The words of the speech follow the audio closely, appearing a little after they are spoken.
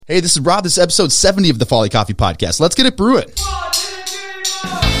Hey, this is Rob. This is episode 70 of the Folly Coffee Podcast. Let's get it brewing.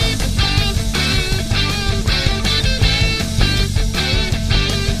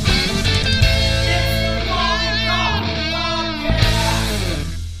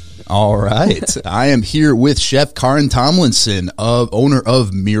 All right. I am here with Chef Karyn Tomlinson, owner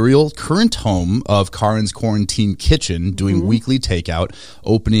of Myriel, current home of Karyn's Quarantine Kitchen, doing weekly takeout,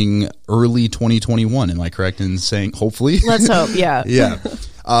 opening early 2021. Am I correct in saying hopefully? Let's hope, yeah. Yeah.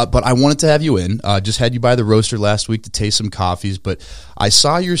 But I wanted to have you in. Just had you by the roaster last week to taste some coffees, but I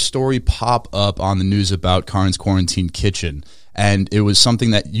saw your story pop up on the news about Karyn's Quarantine Kitchen. And it was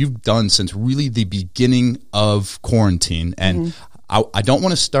something that you've done since really the beginning of quarantine. And I don't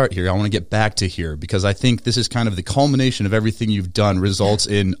want to start here. I want to get back to here because I think this is kind of the culmination of everything you've done results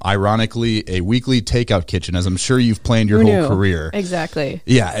in, ironically, a weekly takeout kitchen, as I'm sure you've planned your whole career. Exactly.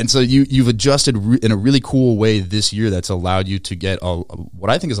 Yeah, and so you've adjusted in a really cool way this year that's allowed you to get what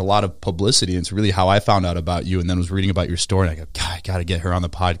I think is a lot of publicity. And it's really how I found out about you and then was reading about your story. And I go, God, I got to get her on the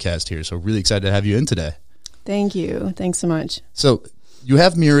podcast here. So really excited to have you in today. Thank you. Thanks so much. So you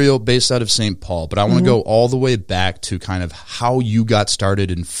have Myriel based out of St. Paul, but I want to go all the way back to kind of how you got started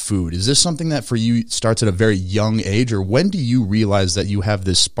in food. Is this something that for you starts at a very young age, or when do you realize that you have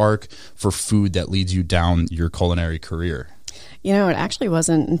this spark for food that leads you down your culinary career? You know, it actually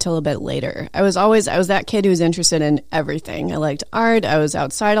wasn't until a bit later. I was that kid who was interested in everything. I liked art. I was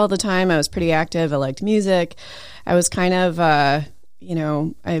outside all the time. I was pretty active. I liked music. I was kind of, a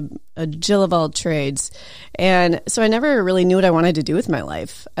Jill of all trades. And so I never really knew what I wanted to do with my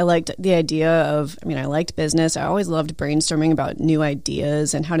life. I liked the idea of, I liked business. I always loved brainstorming about new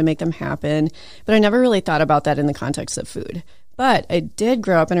ideas and how to make them happen. But I never really thought about that in the context of food. But I did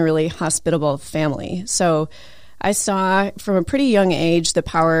grow up in a really hospitable family. So I saw from a pretty young age the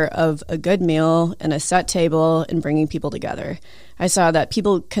power of a good meal and a set table and bringing people together. I saw that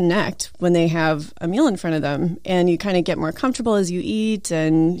people connect when they have a meal in front of them, and you kind of get more comfortable as you eat.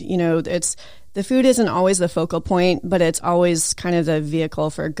 And, the food isn't always the focal point, but it's always kind of the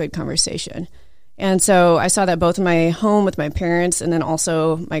vehicle for a good conversation. And so I saw that both in my home with my parents and then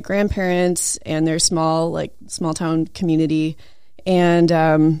also my grandparents and their small town community. And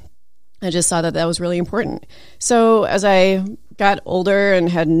I just saw that was really important. So as I got older and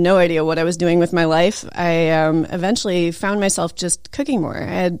had no idea what I was doing with my life, I eventually found myself just cooking more.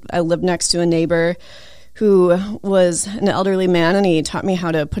 I lived next to a neighbor who was an elderly man, and he taught me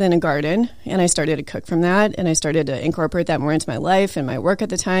how to put in a garden, and I started to cook from that, and I started to incorporate that more into my life and my work at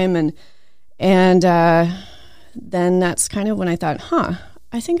the time, and then that's kind of when I thought,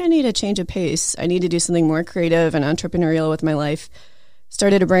 I think I need a change of pace. I need to do something more creative and entrepreneurial with my life.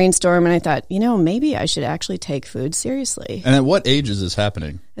 Started to brainstorm, and I thought, maybe I should actually take food seriously. And at what age is this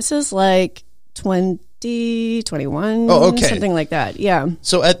happening? This is like 20, 21, something like that. Yeah.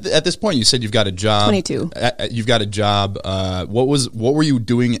 So at this point, you said you've got a job. 22. You've got a job. What were you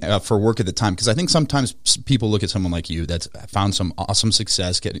doing for work at the time? Because I think sometimes people look at someone like you that's found some awesome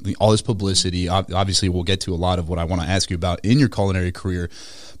success, getting all this publicity. Obviously, we'll get to a lot of what I want to ask you about in your culinary career.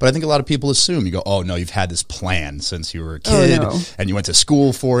 But I think a lot of people assume, you go, oh, no, you've had this plan since you were a kid, and you went to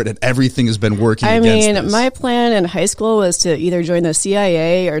school for it, and everything has been working against this. My plan in high school was to either join the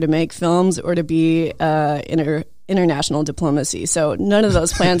CIA or to make films or to be international diplomacy. So none of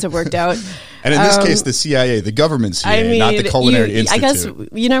those plans have worked out. And in this case, the CIA, the government CIA, not the Culinary Institute. I guess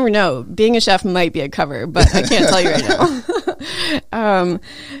you never know. Being a chef might be a cover, but I can't tell you right now.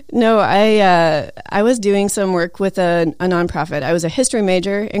 I was doing some work with a nonprofit. I was a history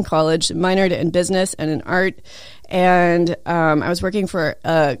major in college, minored in business and in art. And I was working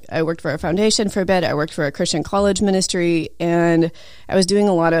I worked for a foundation for a bit. I worked for a Christian college ministry, and I was doing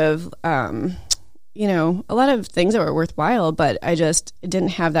a lot of things that were worthwhile, but I just didn't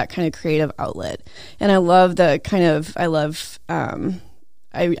have that kind of creative outlet. And I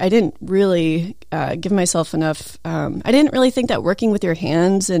didn't really give myself enough. I didn't really think that working with your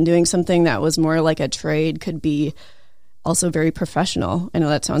hands and doing something that was more like a trade could be also very professional. I know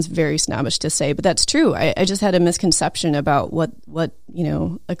that sounds very snobbish to say, but that's true. I just had a misconception about what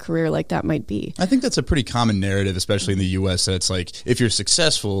a career like that might be. I think that's a pretty common narrative, especially in the U.S., that it's like, if you're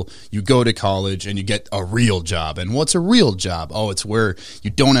successful, you go to college and you get a real job. And what's a real job? Oh, it's where you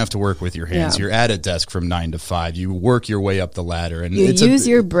don't have to work with your hands. Yeah. You're at a desk from 9 to 5. You work your way up the ladder. And you use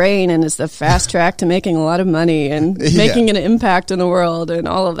your brain, and it's the fast track to making a lot of money and making an impact in the world and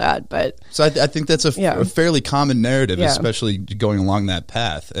all of that. But so I think that's a fairly common narrative, especially going along that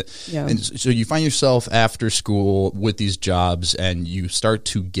path. And so you find yourself after school with these jobs, and you start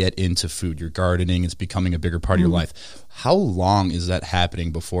to get into food. You're gardening. It's becoming a bigger part of your life. How long is that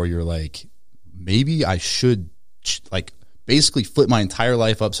happening before you're like, maybe I should basically flip my entire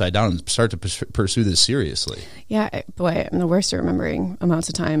life upside down and start to pursue this seriously. Yeah, boy, I'm the worst at remembering amounts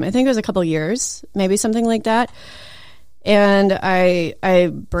of time. I think it was a couple years, maybe something like that. And I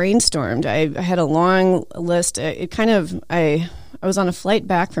brainstormed. I had a long list. I was on a flight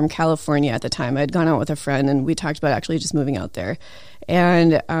back from California at the time. I had gone out with a friend, and we talked about actually just moving out there.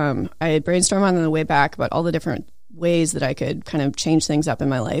 And I had brainstormed on the way back about all the different ways that I could kind of change things up in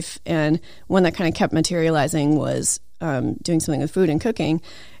my life. And one that kind of kept materializing was doing something with food and cooking.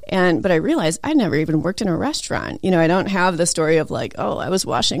 But I realized I never even worked in a restaurant. I don't have the story of like, oh, I was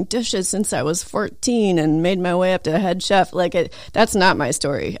washing dishes since I was 14 and made my way up to head chef. That's not my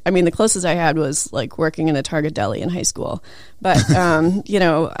story. I mean, the closest I had was like working in a Target deli in high school. But,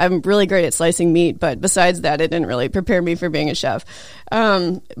 I'm really great at slicing meat. But besides that, it didn't really prepare me for being a chef.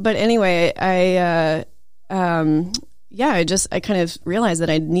 But anyway, I kind of realized that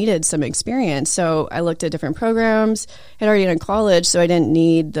I needed some experience. So I looked at different programs. I'd already done college, so I didn't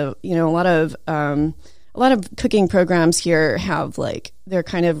need a lot of cooking programs here have they're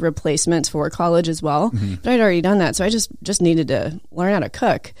kind of replacements for college as well. Mm-hmm. But I'd already done that. So I just needed to learn how to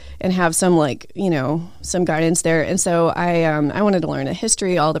cook and have some some guidance there. And so I wanted to learn the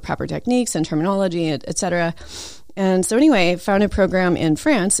history, all the proper techniques and terminology, et cetera. And so anyway, found a program in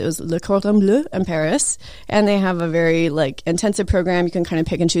France. It was Le Cordon Bleu in Paris. And they have a very intensive program. You can kind of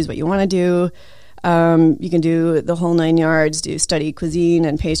pick and choose what you want to do. You can do the whole 9 yards, study cuisine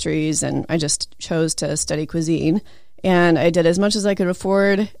and pastries. And I just chose to study cuisine. And I did as much as I could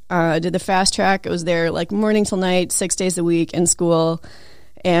afford. I did the fast track. It was there morning till night, 6 days a week in school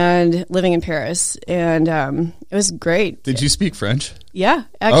and living in Paris. And it was great. Did you speak French? Yeah,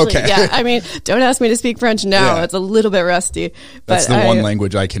 actually, okay. Yeah. I mean, don't ask me to speak French now. Yeah. It's a little bit rusty. That's the one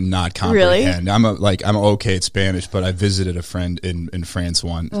language I cannot comprehend. Really? I'm okay at Spanish, but I visited a friend in France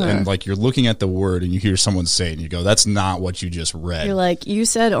once, and you're looking at the word and you hear someone say it, and you go, "That's not what you just read." You're like, you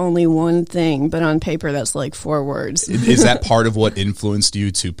said only one thing, but on paper that's 4 words. Is that part of what influenced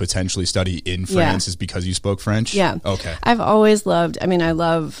you to potentially study in France? Is because you spoke French? Yeah. Okay. I've always loved. I mean,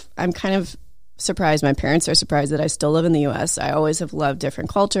 I'm kind of surprised. My parents are surprised that I still live in the U.S. I always have loved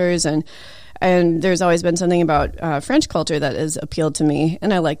different cultures, and there's always been something about French culture that has appealed to me,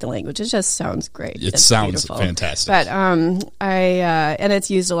 and I like the language. It just sounds great. It sounds beautiful. Fantastic. But and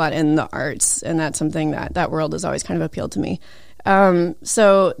it's used a lot in the arts, and that's something that world has always kind of appealed to me.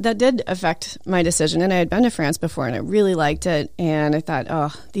 So that did affect my decision, and I had been to France before, and I really liked it, and I thought,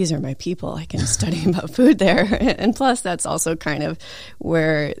 oh, these are my people. I can study about food there, and plus that's also kind of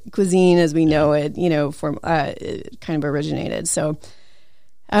where cuisine as we know it, kind of originated. So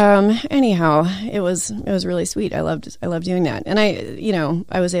anyhow, it was really sweet. I loved doing that, and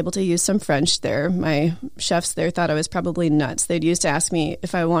I was able to use some French there. My chefs there thought I was probably nuts. They'd used to ask me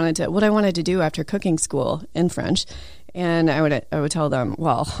what I wanted to do after cooking school in French. And I would tell them,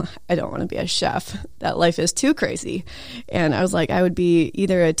 well, I don't want to be a chef. That life is too crazy. And I was like, I would be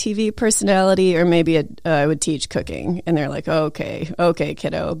either a TV personality or maybe I would teach cooking. And they're like, okay,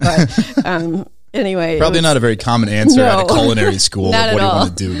 kiddo. But anyway. Probably not a very common answer at a culinary school of what you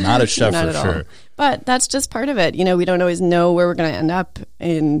want to do. Not a chef not for sure. All. But that's just part of it. We don't always know where we're going to end up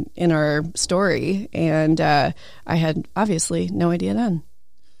in our story. And I had obviously no idea then.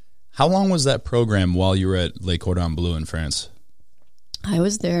 How long was that program while you were at Le Cordon Bleu in France? I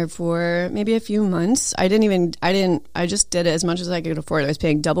was there for maybe a few months. I just did as much as I could afford. I was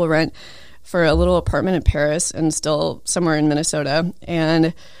paying double rent for a little apartment in Paris and still somewhere in Minnesota.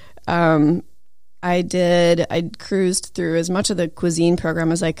 And I cruised through as much of the cuisine program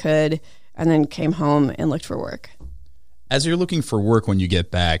as I could and then came home and looked for work. As you're looking for work when you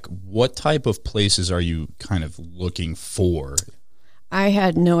get back, what type of places are you kind of looking for? I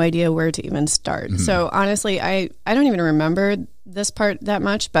had no idea where to even start. Mm-hmm. So honestly, I don't even remember this part that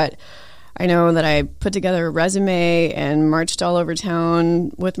much, but I know that I put together a resume and marched all over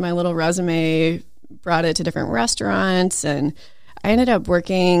town with my little resume, brought it to different restaurants, and I ended up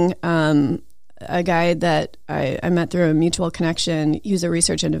working a guy that I met through a mutual connection. He was a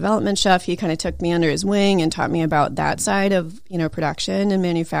research and development chef. He kind of took me under his wing and taught me about that side of, production and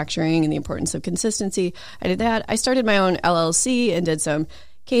manufacturing and the importance of consistency. I did that. I started my own LLC and did some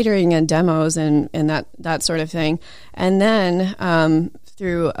catering and demos and that sort of thing. And then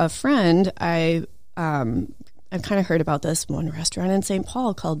through a friend, I kind of heard about this one restaurant in St.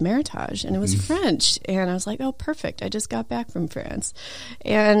 Paul called Meritage, and it was French. And I was like, oh, perfect. I just got back from France.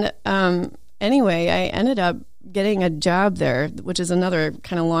 And anyway, I ended up getting a job there, which is another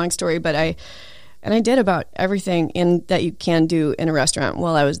kind of long story, but I did about everything that you can do in a restaurant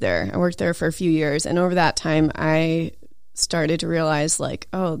while I was there. I worked there for a few years, and over that time, I started to realize,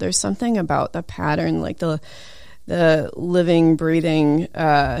 there's something about the pattern, the living, breathing,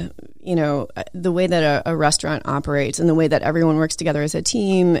 the way that a restaurant operates and the way that everyone works together as a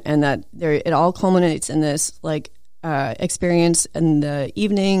team, and that it all culminates in this experience in the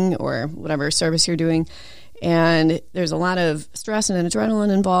evening or whatever service you're doing. And there's a lot of stress and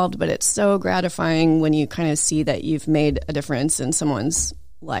adrenaline involved, but it's so gratifying when you kind of see that you've made a difference in someone's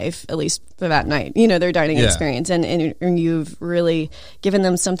life, at least for that night, their dining experience. And you've really given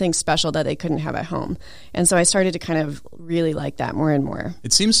them something special that they couldn't have at home. And so I started to kind of really like that more and more.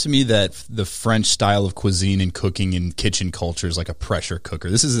 It seems to me that the French style of cuisine and cooking and kitchen culture is like a pressure cooker.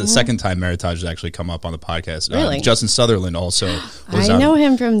 This is the second time Meritage has actually come up on the podcast. Really? Justin Sutherland also was I know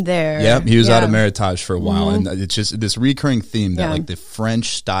him from there. Yeah, he was out of Meritage for a while. And it's just this recurring theme that like the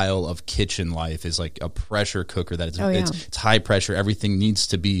French style of kitchen life is like a pressure cooker, that it's high pressure. Everything needs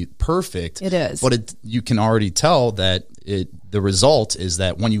to be perfect. It is. But you can already tell that the result is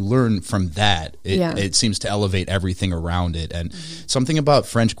that when you learn from that, it seems to elevate everything around it. And something about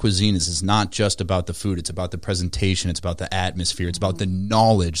French cuisine is it's not just about the food. It's about the presentation. It's about the atmosphere. It's about the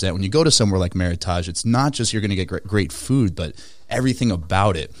knowledge that when you go to somewhere like Meritage, it's not just you're going to get great food, but everything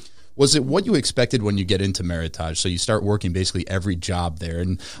about it. Was it what you expected when you get into Meritage? So you start working basically every job there.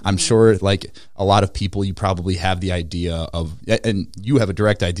 And I'm sure like a lot of people, you probably have the idea of, and you have a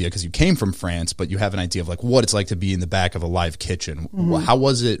direct idea because you came from France, but you have an idea of like what it's like to be in the back of a live kitchen. How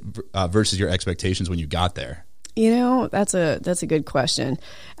was it versus your expectations when you got there? That's a good question.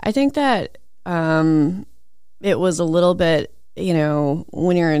 I think that it was a little bit,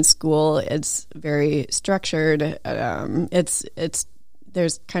 when you're in school, it's very structured.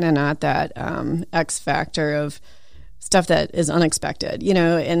 There's kind of not that X factor of stuff that is unexpected,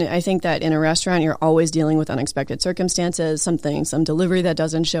 and I think that in a restaurant, you're always dealing with unexpected circumstances, some delivery that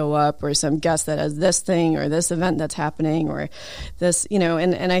doesn't show up, or some guest that has this thing or this event that's happening, or this,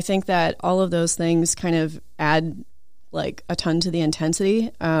 and I think that all of those things kind of add like a ton to the intensity.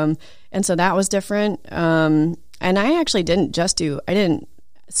 And so that was different. And I actually didn't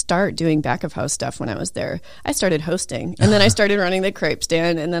start doing back of house stuff when I was there. I started hosting, and then I started running the crepe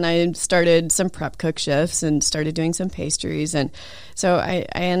stand, and then I started some prep cook shifts and started doing some pastries. And so I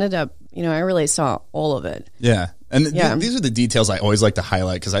ended up, I really saw all of it. Yeah. And these are the details I always like to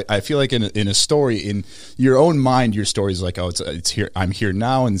highlight, because I feel like in a story, in your own mind, your story is like, oh, it's here. I'm here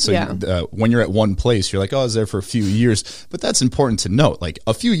now. And so when you're at one place, you're like, oh, I was there for a few years. But that's important to note. Like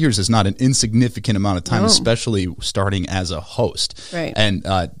a few years is not an insignificant amount of time, especially starting as a host. Right. And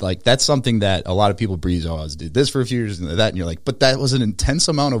like that's something that a lot of people breeze. Oh, I did this for a few years and that. And you're like, but that was an intense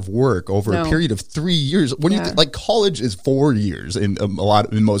amount of work over a period of 3 years. When you like college is 4 years in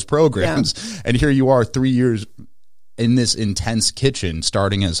most programs, and here you are 3 years in this intense kitchen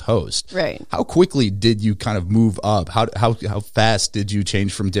starting as host. Right. How quickly did you kind of move up? How fast did you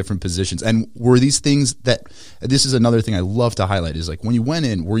change from different positions? And were these things this is another thing I love to highlight, is like when you went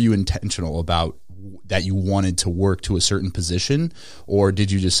in, were you intentional about that you wanted to work to a certain position, or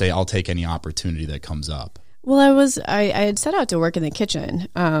did you just say, I'll take any opportunity that comes up? Well, I had set out to work in the kitchen,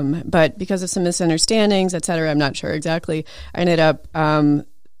 but because of some misunderstandings, et cetera, I'm not sure exactly, I ended up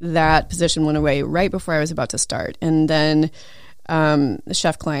that position went away right before I was about to start. And then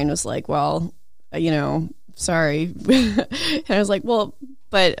Chef Klein was like, well, sorry. And I was like, well,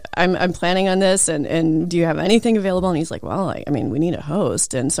 but I'm planning on this, and do you have anything available? And he's like, well, we need a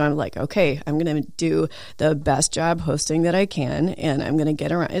host. And so I'm like, okay, I'm going to do the best job hosting that I can, and I'm going to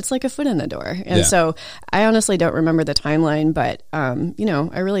get around. It's like a foot in the door. And so I honestly don't remember the timeline, but,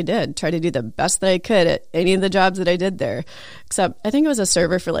 I really did try to do the best that I could at any of the jobs that I did there, except I think I was a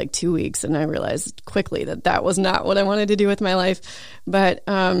server for like 2 weeks, and I realized quickly that was not what I wanted to do with my life.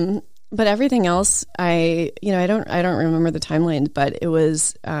 But everything else, I don't remember the timeline, but it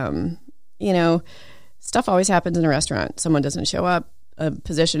was, stuff always happens in a restaurant. Someone doesn't show up, a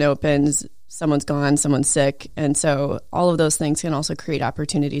position opens, someone's gone, someone's sick. And so all of those things can also create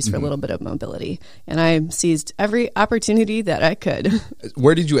opportunities for a little bit of mobility. And I seized every opportunity that I could.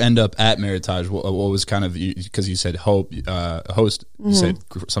 Where did you end up at Meritage? What was kind of, because you said host, you said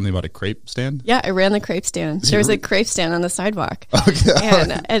something about a crepe stand? Yeah, I ran the crepe stand. There was a crepe stand on the sidewalk. Okay.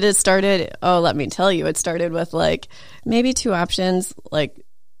 And it started, let me tell you, it started with like maybe two options, like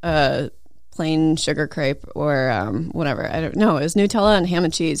plain sugar crepe or whatever. I don't know. It was Nutella and ham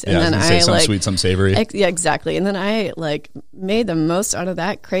and cheese. And then I some sweet, some savory. Yeah, exactly. And then I made the most out of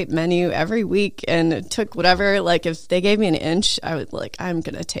that crepe menu every week, and took whatever, if they gave me an inch, I was like, I'm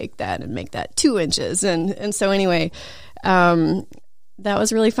going to take that and make that 2 inches. And so anyway, that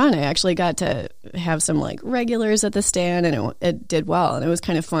was really fun. I actually got to have some regulars at the stand, and it did well. And it was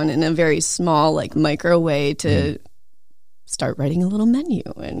kind of fun in a very small, micro way to start writing a little menu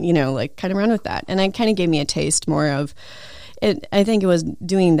and, like kind of run with that. And it kind of gave me a taste more of it. I think it was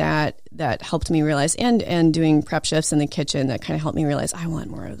doing that helped me realize, and doing prep shifts in the kitchen that kind of helped me realize I want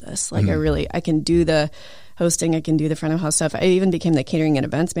more of this. Like I can do the hosting, I can do the front of house stuff. I even became the catering and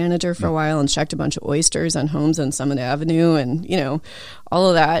events manager for a while and checked a bunch of oysters on homes on Summit Avenue and, all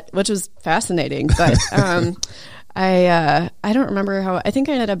of that, which was fascinating. But I don't remember how. I think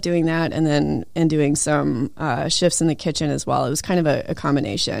I ended up doing that and doing some shifts in the kitchen as well. It was kind of a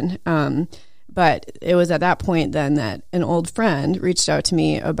combination. But it was at that point then that an old friend reached out to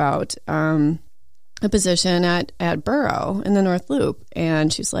me about a position at Burrow in the North Loop,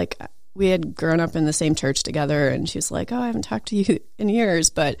 and she's like, we had grown up in the same church together, and she's like, oh, I haven't talked to you in years,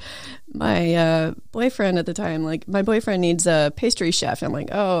 but my boyfriend at the time, like my boyfriend needs a pastry chef. I'm like,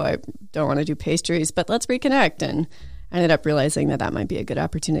 oh, I don't want to do pastries, but let's reconnect. And I ended up realizing that might be a good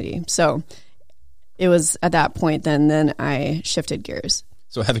opportunity. So it was at that point then I shifted gears.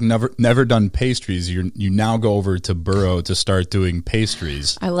 So having never done pastries, you now go over to Burrow to start doing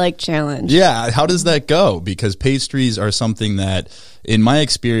pastries. I like challenge. Yeah. How does that go? Because pastries are something that, in my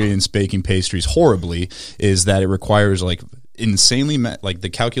experience baking pastries horribly, is that it requires like insanely, like the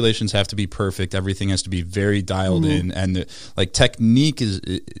calculations have to be perfect. Everything has to be very dialed in. And like technique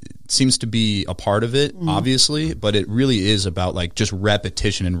seems to be a part of it, obviously, but it really is about like just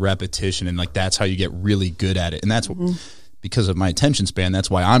repetition. And like that's how you get really good at it. And that's what... Because of my attention span, that's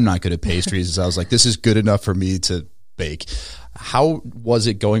why I'm not good at pastries. Is I was like, this is good enough for me to bake. How was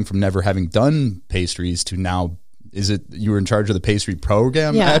it going from never having done pastries to now? Is it you were in charge of the pastry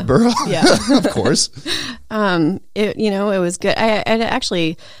program at Burrow? Yeah, of course. It was good. I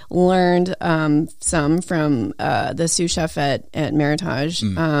actually learned some from the sous chef at Meritage,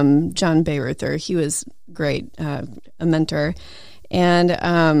 John Bayreuther. He was great, a mentor.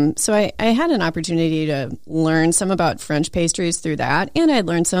 And so I had an opportunity to learn some about French pastries through that. And I'd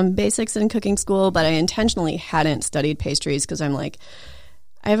learned some basics in cooking school, but I intentionally hadn't studied pastries because I'm like,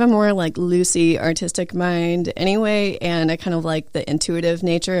 I have a more like loosey artistic mind anyway. And I kind of like the intuitive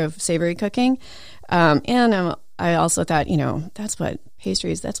nature of savory cooking. I also thought, that's what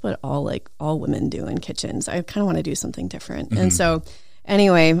pastries, that's what all women do in kitchens. I kind of want to do something different. And so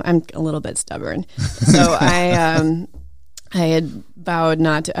anyway, I'm a little bit stubborn. So I had vowed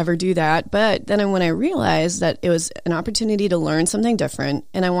not to ever do that. But then when I realized that it was an opportunity to learn something different,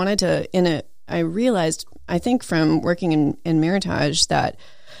 and I wanted to, I realized, I think from working in Meritage that,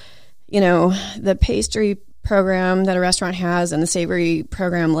 the pastry program that a restaurant has and the savory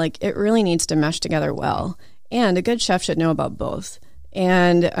program, like it really needs to mesh together well. And a good chef should know about both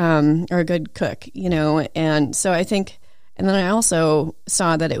and, or a good cook, and so I think. And then I also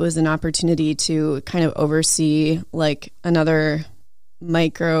saw that it was an opportunity to kind of oversee like another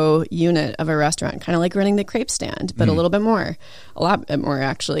micro unit of a restaurant, kind of like running the crepe stand, but a lot bit more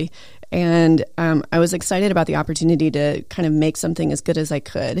actually. And I was excited about the opportunity to kind of make something as good as I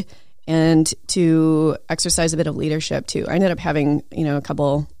could and to exercise a bit of leadership too. I ended up having, a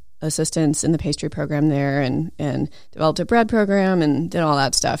couple assistants in the pastry program there and developed a bread program and did all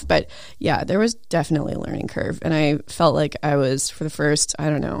that stuff. But yeah, there was definitely a learning curve. And I felt like I was, for the first,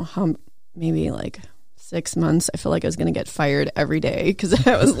 I don't know, maybe like 6 months, I feel like I was going to get fired every day because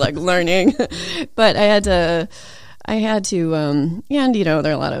I was like learning. But I had to, and there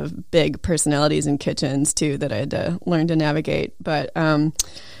are a lot of big personalities in kitchens too that I had to learn to navigate. But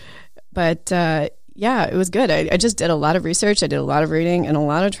yeah, it was good. I just did a lot of research. I did a lot of reading and a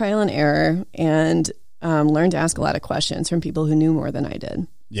lot of trial and error and learned to ask a lot of questions from people who knew more than I did.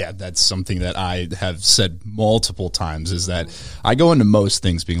 Yeah, that's something that I have said multiple times is that I go into most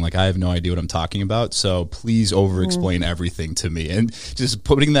things being like, I have no idea what I'm talking about. So please over-explain everything to me. And just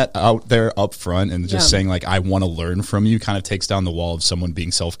putting that out there up front and just saying like, I want to learn from you kind of takes down the wall of someone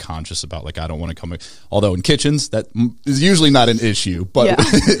being self-conscious about like, I don't want to come. Although in kitchens, that is usually not an issue, but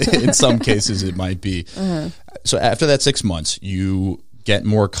in some cases it might be. So after that 6 months, you get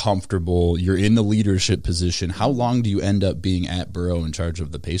more comfortable. You're in the leadership position. How long do you end up being at Burrow in charge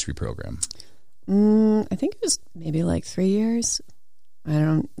of the pastry program? I think it was maybe like 3 years.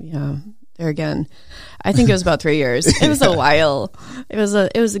 There again, I think it was about 3 years. It was a while. It was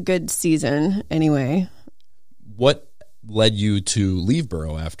a good season anyway. What led you to leave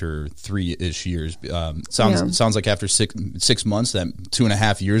Burrow after 3-ish years? Sounds like after 6 months, that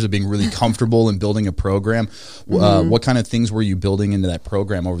 2.5 years of being really comfortable and building a program. What kind of things were you building into that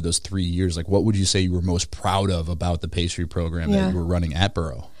program over those 3 years? Like, what would you say you were most proud of about the pastry program that you were running at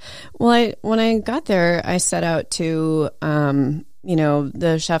Burrow? Well, when I got there, I set out to,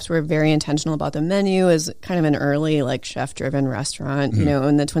 the chefs were very intentional about the menu as kind of an early, like, chef-driven restaurant,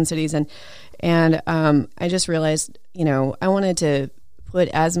 in the Twin Cities. And I just realized I wanted to put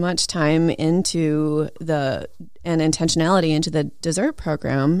as much time into and intentionality into the dessert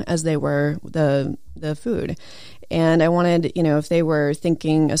program as they were the food. And I wanted, if they were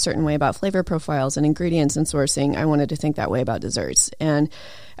thinking a certain way about flavor profiles and ingredients and sourcing, I wanted to think that way about desserts. And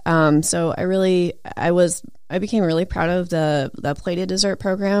so I became really proud of the plated dessert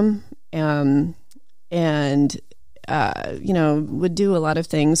program, and would do a lot of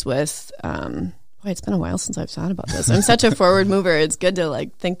things with. Boy, it's been a while since I've thought about this. I'm such a forward mover. It's good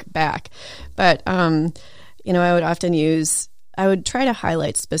to think back. But, I would often I would try to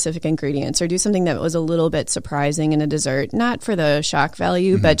highlight specific ingredients or do something that was a little bit surprising in a dessert, not for the shock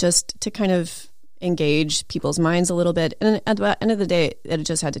value, but just to kind of engage people's minds a little bit. And at the end of the day, it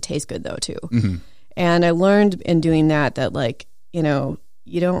just had to taste good though too. Mm-hmm. And I learned in doing that, you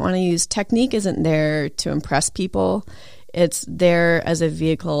don't want to use technique isn't there to impress people. It's there as a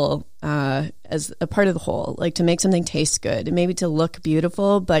vehicle, as a part of the whole, to make something taste good, maybe to look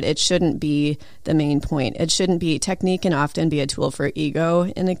beautiful, but it shouldn't be the main point. It shouldn't be. Technique can often be a tool for ego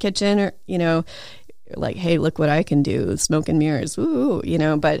in the kitchen, or, hey, look what I can do, smoke and mirrors, woo,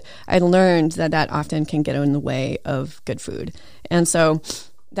 but I learned that often can get in the way of good food. And so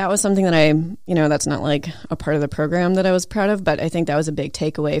that was something that that's not a part of the program that I was proud of, but I think that was a big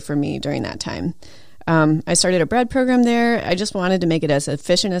takeaway for me during that time. I started a bread program there. I just wanted to make it as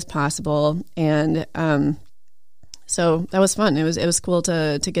efficient as possible. And so that was fun. It was cool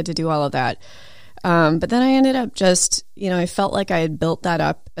to get to do all of that. But then I ended up just, I felt like I had built that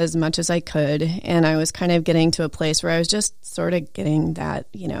up as much as I could. And I was kind of getting to a place where I was just sort of getting that,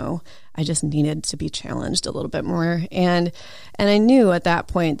 I just needed to be challenged a little bit more. And I knew at that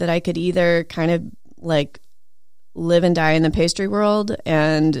point that I could either kind of live and die in the pastry world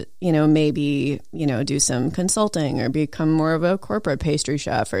and, maybe, do some consulting or become more of a corporate pastry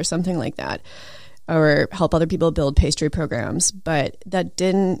chef or something like that, or help other people build pastry programs. But that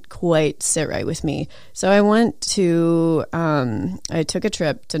didn't quite sit right with me. So I took a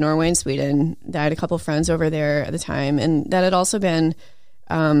trip to Norway and Sweden. I had a couple friends over there at the time, and that had also been,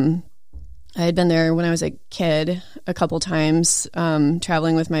 I had been there when I was a kid a couple times,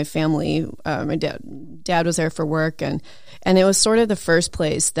 traveling with my family. My dad was there for work, and it was sort of the first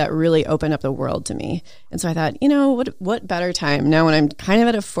place that really opened up the world to me. And so I thought, what better time now when I'm kind of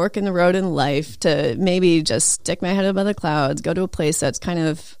at a fork in the road in life to maybe just stick my head above the clouds, go to a place that's kind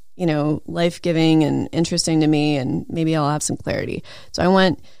of, life-giving and interesting to me, and maybe I'll have some clarity. So I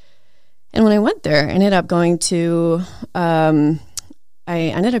went, and when I went there, I ended up going to... I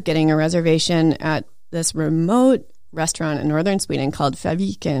ended up getting a reservation at this remote restaurant in northern Sweden called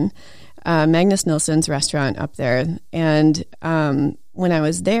Faviken, Magnus Nilsson's restaurant up there. And when I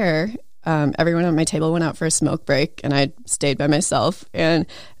was there, everyone at my table went out for a smoke break, and I stayed by myself. And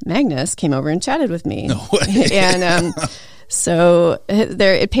Magnus came over and chatted with me. No way. And so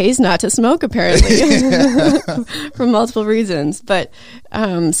it pays not to smoke, apparently, for multiple reasons. But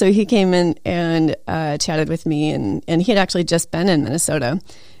so he came in and chatted with me, and he had actually just been in Minnesota.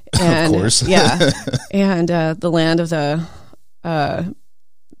 And, of course. Yeah. And the land of the,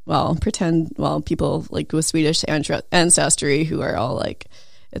 people with Swedish ancestry who are all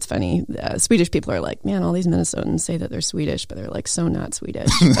it's funny. Swedish people are man, all these Minnesotans say that they're Swedish, but they're so not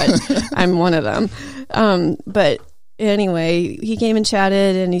Swedish. But I'm one of them. But anyway, he came and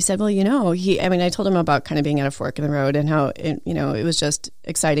chatted, and he said, well, I told him about kind of being at a fork in the road and how, it was just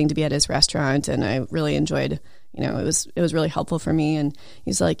exciting to be at his restaurant. And I really enjoyed, it was really helpful for me. And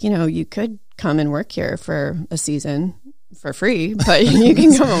he's like, you could come and work here for a season for free, but you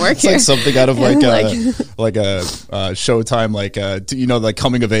can come and work it's here. It's something out of a Showtime,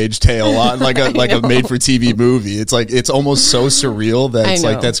 coming of age tale on like a made for TV movie. It's almost so surreal that it's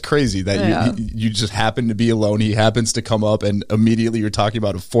that's crazy that you just happen to be alone. He happens to come up, and immediately you're talking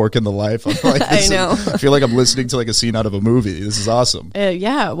about a fork in the life. I'm I know. I feel like I'm listening to a scene out of a movie. This is awesome.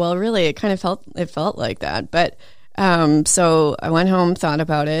 Yeah, well, really, it kind of felt like that, but. So I went home, thought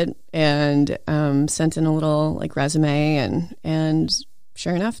about it, and sent in a little resume, and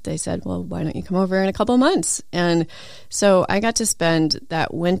sure enough, they said, well, why don't you come over in a couple months? And so I got to spend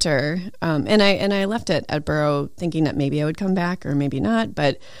that winter, and I left it at Burrow thinking that maybe I would come back or maybe not,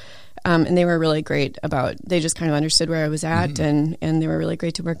 but and they were really great they just kind of understood where I was at, and they were really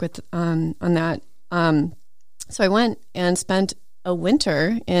great to work with on that. So I went and spent a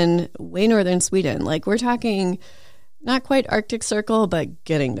winter in way northern Sweden. We're talking not quite Arctic Circle, but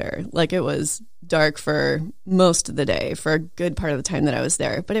getting there. It was dark for most of the day, for a good part of the time that I was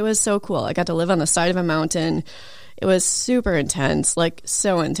there. But it was so cool. I got to live on the side of a mountain. It was super intense,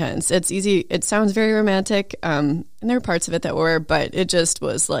 so intense. It's easy. It sounds very romantic. And there were parts of it that were, but it just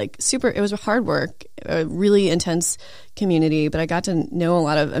was super, it was hard work. a really intense community, but I got to know a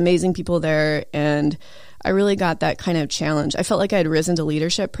lot of amazing people there, and I really got that kind of challenge. I felt like I had risen to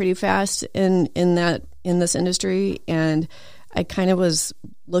leadership pretty fast in this industry, and I kind of was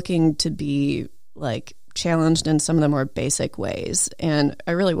looking to be like challenged in some of the more basic ways, and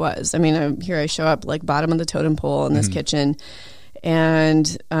I really was. I mean, here I show up like bottom of the totem pole in this kitchen, and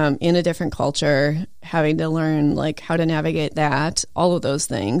in a different culture, having to learn like how to navigate that, all of those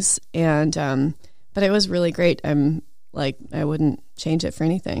things. And but it was really great. I wouldn't change it for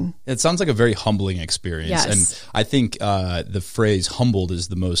anything. It sounds like a very humbling experience. Yes. And I think the phrase humbled is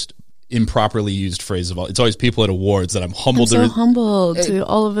the most improperly used phrase of all. It's always people at awards that I'm humbled. I'm so humbled to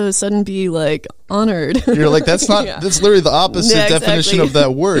all of a sudden be like honored. You're like, that's not, that's literally the opposite definition of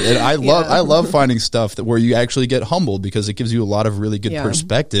that word. And I love finding stuff where you actually get humbled, because it gives you a lot of really good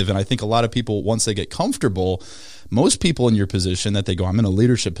perspective. And I think a lot of people, once they get comfortable, most people in your position, that they go, I'm in a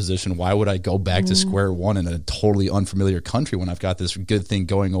leadership position, why would I go back to square one in a totally unfamiliar country when I've got this good thing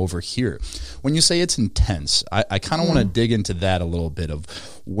going over here? When you say it's intense, I kind of want to dig into that a little bit. Of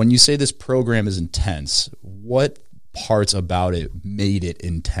when you say this program is intense, what parts about it made it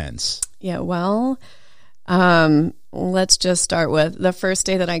intense? Yeah, well, let's just start with the first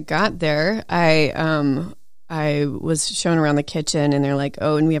day that I got there. I was shown around the kitchen, and they're like,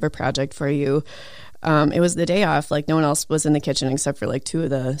 oh, and we have a project for you. It was the day off, like no one else was in the kitchen except for like two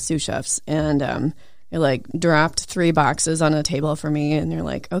of the sous chefs. And they like dropped 3 boxes on a table for me, and they're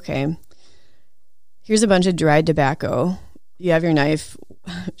like, okay, here's a bunch of dried tobacco. You have your knife,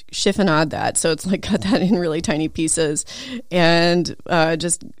 chiffonade that. So it's like cut that in really tiny pieces, and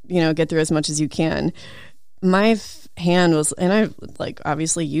just, get through as much as you can. My hand was, and I like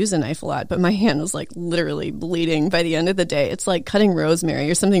obviously use a knife a lot, but my hand was like literally bleeding by the end of the day. It's like cutting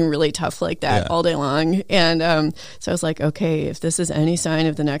rosemary or something really tough like that all day long. And so I was like, okay, if this is any sign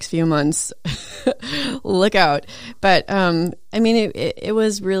of the next few months, look out. But I mean, it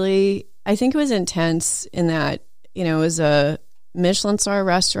was really, I think it was intense in that, it was a Michelin star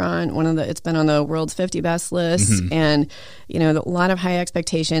restaurant, it's been on the world's 50 best list, and a lot of high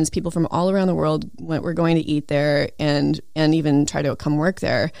expectations. People from all around the world were going to eat there and even try to come work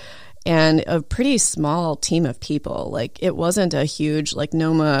there. And a pretty small team of people. Like, it wasn't a huge, like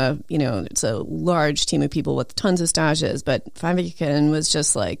Noma, it's a large team of people with tons of stages, but Faviken was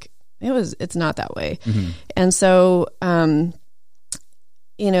just like, it's not that way. And so,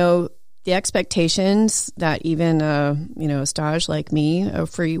 the expectations that even a stage like me, a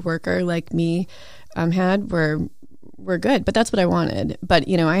free worker like me, had were good, but that's what I wanted. But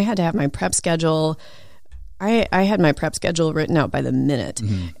I had to have my prep schedule. I had my prep schedule written out by the minute,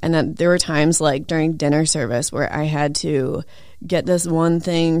 and then there were times like during dinner service where I had to get this one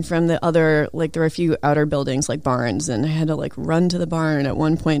thing from the other, like there were a few outer buildings like barns, and I had to like run to the barn at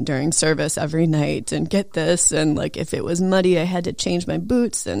one point during service every night and get this, and like if it was muddy I had to change my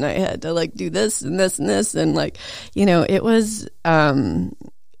boots, and I had to like do this and this and this, and like it was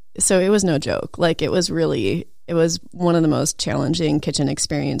so it was no joke. Like it was one of the most challenging kitchen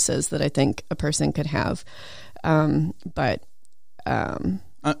experiences that I think a person could have. I'm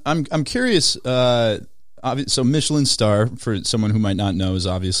curious. So Michelin star, for someone who might not know, is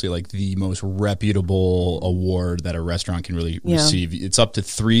obviously like the most reputable award that a restaurant can really receive. It's up to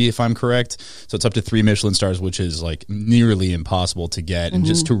 3, if I'm correct. So it's up to 3 Michelin stars, which is like nearly impossible to get. And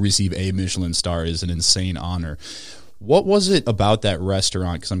just to receive a Michelin star is an insane honor. What was it about that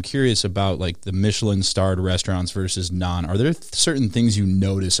restaurant? Because I'm curious about like the Michelin starred restaurants versus non. Are there certain things you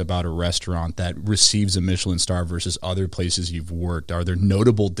notice about a restaurant that receives a Michelin star versus other places you've worked? Are there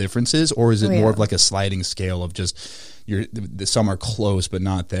notable differences, or is it more of like a sliding scale of just some are close but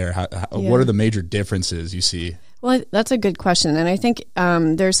not there? What are the major differences you see? Well, that's a good question, and I think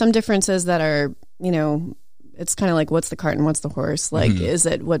there's some differences that are it's kind of like, what's the cart and what's the horse? Like, is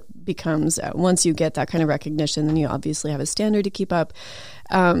it what becomes, once you get that kind of recognition, then you obviously have a standard to keep up.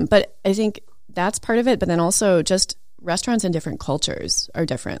 But I think that's part of it. But then also just restaurants in different cultures are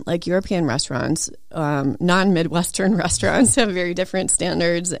different. Like European restaurants, non-Midwestern restaurants have very different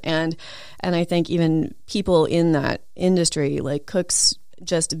standards. And I think even people in that industry, like cooks,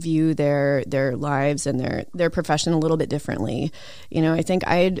 just view their lives and their profession a little bit differently. I think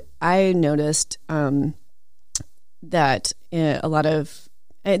I noticed that a lot of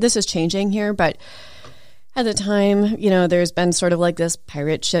this is changing here, but at the time, there's been sort of like this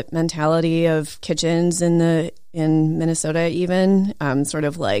pirate ship mentality of kitchens in Minnesota, even sort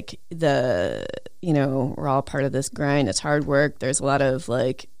of like we're all part of this grind. It's hard work. There's a lot of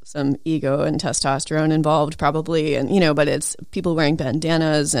like some ego and testosterone involved probably, and, you know, but it's people wearing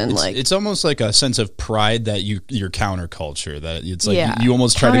bandanas and it's almost like a sense of pride that you're counterculture, that it's like you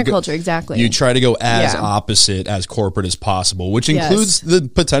almost try to go, counterculture, exactly. You try to go as opposite as corporate as possible, which includes the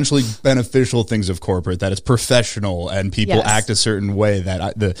potentially beneficial things of corporate, that it's professional and people act a certain way.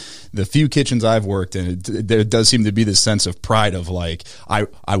 That the few kitchens I've worked in, there does seem to be this sense of pride of like, I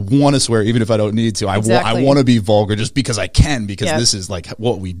want to swear even if I don't need to. I want to be vulgar just because I can, because this is like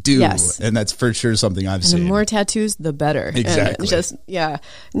what we do. Yes. And that's for sure something I've seen. The more tattoos, the better. Exactly. And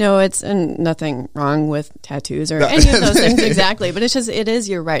no, it's and nothing wring with tattoos or any of those things. Exactly. But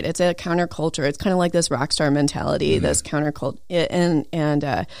you're right. It's a counterculture. It's kind of like this rock star mentality, this counterculture.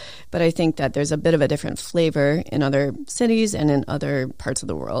 But I think that there's a bit of a different flavor in other cities and in other parts of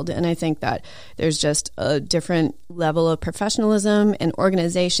the world. And I think that there's just a different level of professionalism and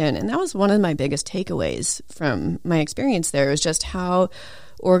organization. And that was one of my biggest takeaways from my experience there, was just how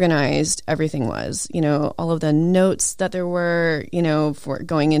organized everything was. You know, all of the notes that there were, you know, for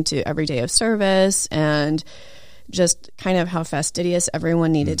going into every day of service, and just kind of how fastidious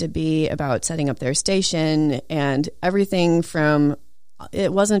everyone needed to be about setting up their station, and everything from,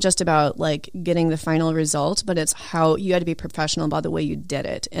 it wasn't just about like getting the final result, but it's how you had to be professional about the way you did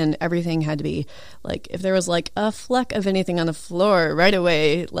it. And everything had to be like, if there was like a fleck of anything on the floor right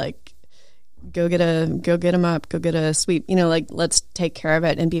away, like, go get a mop, go get a sweep, you know, like, let's take care of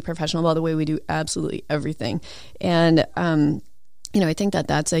it and be professional about the way we do absolutely everything. And, you know, I think that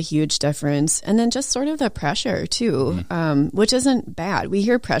that's a huge difference. And then just sort of the pressure too, which isn't bad. We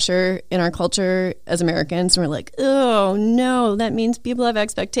hear pressure in our culture as Americans, and we're like, oh no, that means people have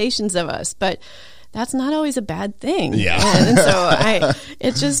expectations of us. But that's not always a bad thing. Yeah. And so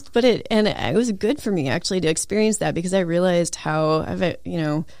it was good for me actually to experience that, because I realized how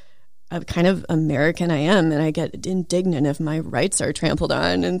kind of American I am, and I get indignant if my rights are trampled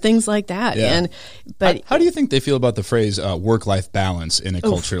on and things like that. Yeah. But how do you think they feel about the phrase work-life balance in a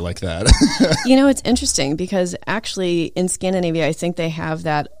culture like that? You know, it's interesting, because actually in Scandinavia, I think they have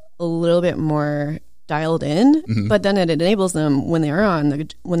that a little bit more dialed in, but then it enables them when they're on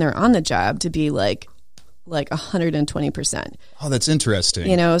the job to be like 120%. Oh, that's interesting.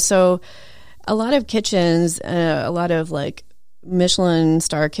 You know, so a lot of kitchens, a lot of like Michelin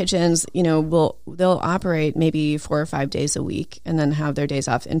star kitchens, you know, they'll operate maybe 4 or 5 days a week and then have their days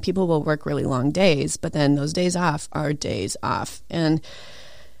off, and people will work really long days, but then those days off are days off. And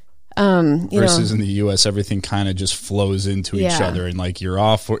versus in the U.S., everything kind of just flows into each other, and like you're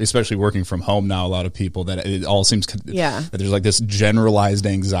off, especially working from home now. A lot of people, that it all seems that there's like this generalized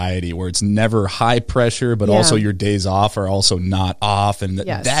anxiety where it's never high pressure, but also your days off are also not off, and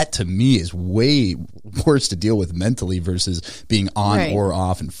that to me is way worse to deal with mentally versus being on or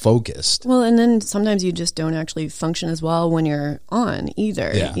off and focused. Well, and then sometimes you just don't actually function as well when you're on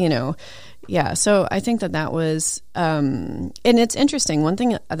either. You know. Yeah, so I think that was, and it's interesting. One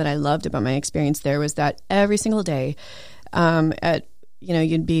thing that I loved about my experience there was that every single day,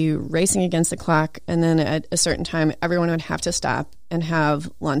 you'd be racing against the clock, and then at a certain time, everyone would have to stop and have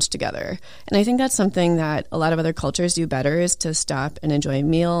lunch together. And I think that's something that a lot of other cultures do better, is to stop and enjoy a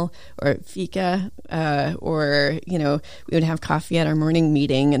meal or fika, or, you know, we would have coffee at our morning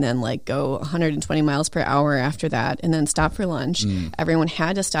meeting and then like go 120 miles per hour after that and then stop for lunch. Everyone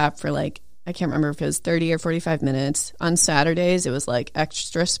had to stop for like, I can't remember if it was 30 or 45 minutes. On Saturdays, it was like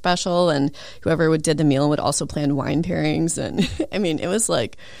extra special, and whoever did the meal would also plan wine pairings. And I mean, it was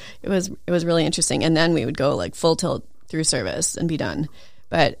really interesting. And then we would go like full tilt through service and be done.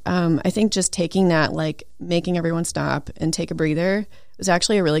 But I think just taking that, like making everyone stop and take a breather, was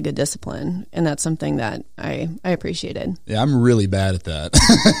actually a really good discipline. And that's something that I appreciated. Yeah, I'm really bad at that.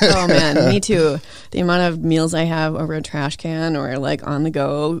 Oh man, me too. The amount of meals I have over a trash can or like on the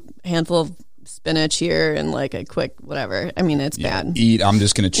go, handful of spinach here and like a quick whatever. I mean, it's bad. I'm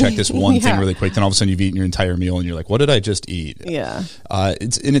just going to check this one thing really quick. Then all of a sudden you've eaten your entire meal and you're like, what did I just eat? Yeah.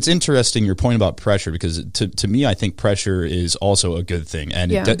 It's interesting, your point about pressure, because to me, I think pressure is also a good thing.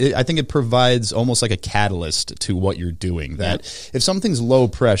 And I think it provides almost like a catalyst to what you're doing, that if something's low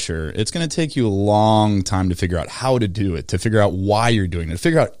pressure, it's going to take you a long time to figure out how to do it, to figure out why you're doing it, to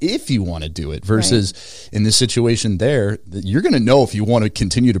figure out if you want to do it, versus in this situation there, you're going to know if you want to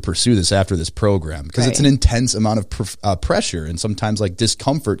continue to pursue this after this program, because it's an intense amount of pressure, and sometimes like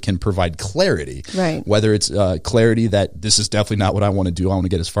discomfort can provide clarity, whether it's clarity that this is definitely not what I want to do, I want to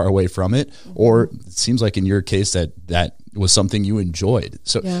get as far away from it, or it seems like in your case that was something you enjoyed.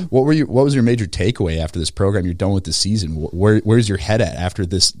 So what was your major takeaway after this program? You're done with the season. Where's your head at after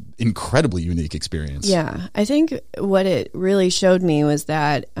this incredibly unique experience? Yeah, I think what it really showed me was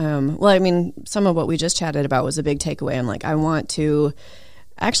that, some of what we just chatted about was a big takeaway. I'm like, I want to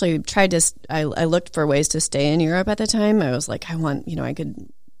actually tried to, I looked for ways to stay in Europe at the time. I was like, I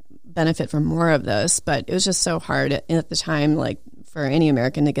could benefit from more of this, but it was just so hard at the time, like for any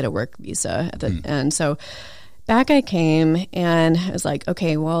American to get a work visa at the end. So back I came, and I was like,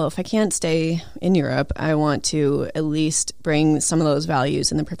 okay, well, if I can't stay in Europe, I want to at least bring some of those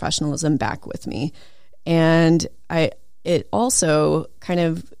values and the professionalism back with me. And it also kind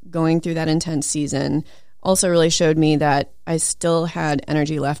of going through that intense season also really showed me that I still had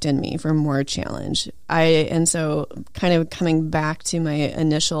energy left in me for more challenge. And so kind of coming back to my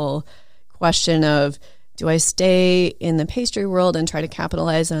initial question of, do I stay in the pastry world and try to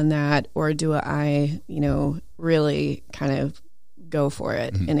capitalize on that, or do I, really kind of go for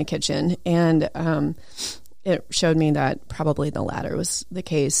it in a kitchen? And it showed me that probably the latter was the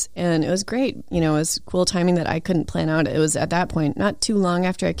case. And it was great. It was cool timing that I couldn't plan out. It was at that point, not too long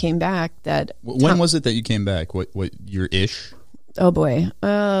after I came back that... When was it that you came back? What year-ish? Oh, boy.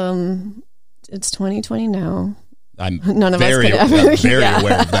 It's 2020 now. I'm None of very, us could ever, very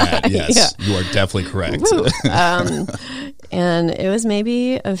aware of that. Yes, you are definitely correct. And it was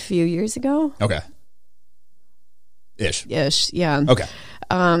maybe a few years ago. Okay. Ish, yeah. Okay.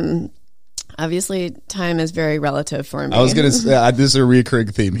 Obviously, time is very relative for me. I was going to say, this is a recurring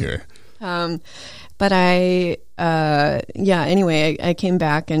theme here. But anyway, I came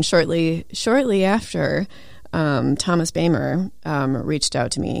back, and shortly after, Thomas Bamer reached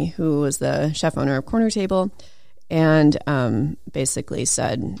out to me, who was the chef owner of Corner Table, and basically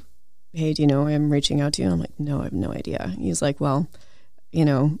said, hey, do you know I'm reaching out to you? And I'm like, no, I have no idea. He's like, well,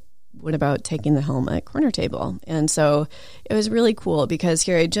 what about taking the helm at Corner Table? And so it was really cool, because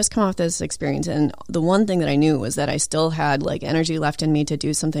here I'd just come off this experience, and the one thing that I knew was that I still had like energy left in me to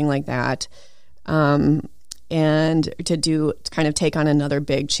do something like that, and to kind of take on another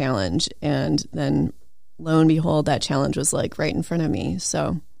big challenge. And then lo and behold, that challenge was like right in front of me.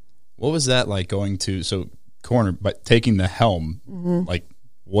 So what was that like going to, Corner, but taking the helm, like,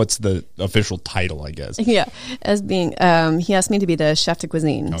 what's the official title, I guess? Yeah, as being, he asked me to be the chef de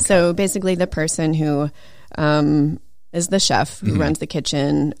cuisine. Okay. So basically the person who is the chef, who runs the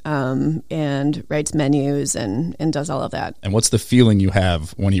kitchen and writes menus and does all of that. And what's the feeling you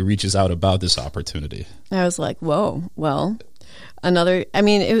have when he reaches out about this opportunity? I was like, whoa, well,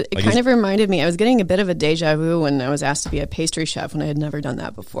 it kind of reminded me, I was getting a bit of a deja vu when I was asked to be a pastry chef when I had never done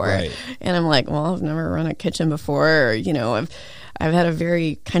that before. Right. And I'm like, well, I've never run a kitchen before, or, I've had a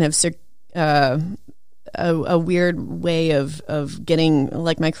very kind of a weird way of getting,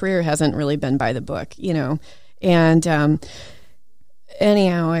 like, my career hasn't really been by the book, and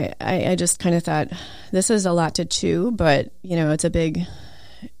anyhow, I just kind of thought, this is a lot to chew, but it's a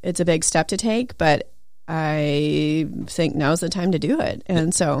big step to take, but I think now's the time to do it.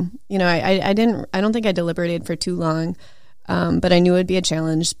 And so, I don't think I deliberated for too long, but I knew it'd be a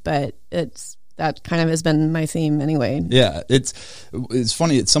challenge, but that kind of has been my theme anyway. Yeah, it's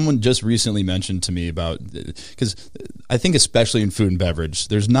funny. Someone just recently mentioned to me about, because I think especially in food and beverage,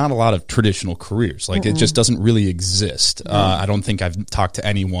 there's not a lot of traditional careers. Like it just doesn't really exist. I don't think I've talked to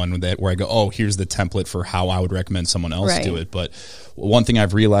anyone where I go, oh, here's the template for how I would recommend someone else do it. But one thing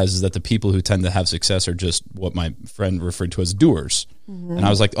I've realized is that the people who tend to have success are just what my friend referred to as doers. And I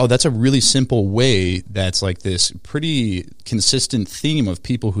was like, oh, that's a really simple way. That's like this pretty consistent theme of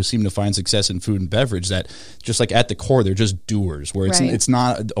people who seem to find success in food and beverage, that just like at the core, they're just doers, where it's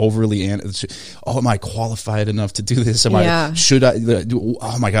not overly, am I qualified enough to do this? Should I,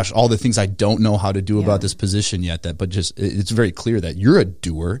 oh my gosh, all the things I don't know how to do about this position yet, but just, it's very clear that you're a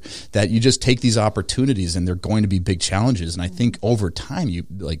doer, that you just take these opportunities and they're going to be big challenges. And I think over time,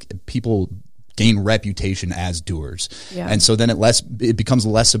 people gain reputation as doers. Yeah. And so then it becomes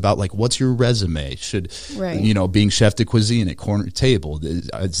less about like, what's your resume? Should, being chef de cuisine at Corner Table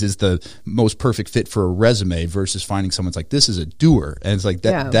is the most perfect fit for a resume, versus finding someone's like, this is a doer. And it's like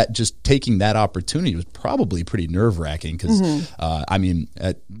that just taking that opportunity was probably pretty nerve wracking, because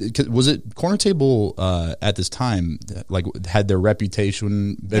was it Corner Table at this time, like, had their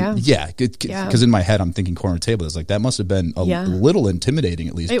reputation? Because in my head, I'm thinking Corner Table is like, that must have been a little intimidating,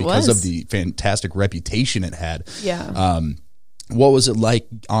 at least because of the fantastic reputation it had. What was it like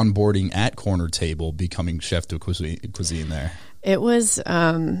onboarding at Corner Table, becoming chef de cuisine there? It was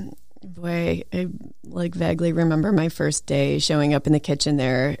I like vaguely remember my first day showing up in the kitchen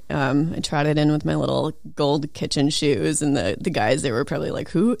there. I trotted in with my little gold kitchen shoes, and the guys, they were probably like,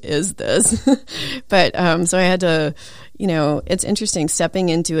 who is this? But so I had to, it's interesting stepping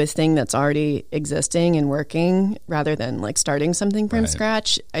into a thing that's already existing and working rather than like starting something from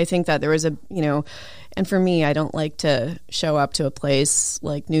scratch. I think that there was and for me, I don't like to show up to a place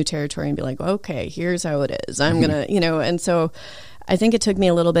like new territory and be like, okay, here's how it is. I'm going to, and so I think it took me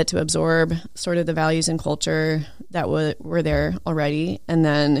a little bit to absorb sort of the values and culture that were there already, and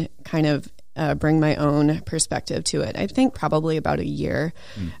then kind of bring my own perspective to it. I think probably about a year.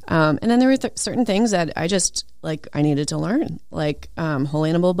 And then there were certain things that I just, like, I needed to learn, like whole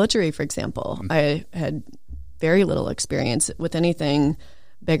animal butchery, for example. I had very little experience with anything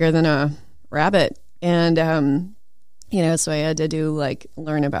bigger than a rabbit. And, so I had to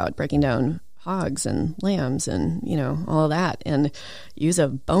learn about breaking down hogs and lambs and, all of that, and use a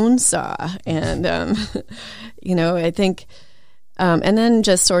bone saw. And, I think, and then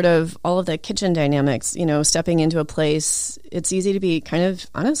just sort of all of the kitchen dynamics, stepping into a place, it's easy to be kind of,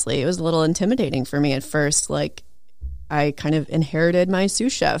 honestly, it was a little intimidating for me at first. Like, I kind of inherited my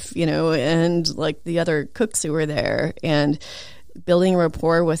sous chef, and like the other cooks who were there, and building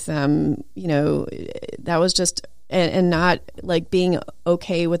rapport with them, that was just, and not like being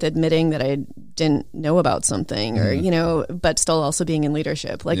okay with admitting that I didn't know about something, or, but still also being in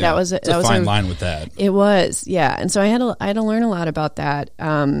leadership. Like that was a fine line with that. It was. Yeah. And so I had to learn a lot about that.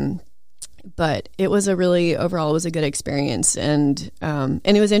 But it was overall it was a good experience. And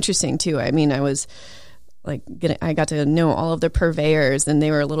it was interesting too. I mean, I was I got to know all of the purveyors, and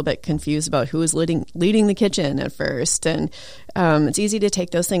they were a little bit confused about who was leading the kitchen at first. And it's easy to take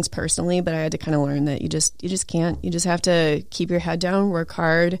those things personally, but I had to kind of learn that you just can't. You just have to keep your head down, work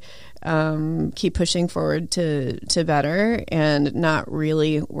hard, keep pushing forward to better, and not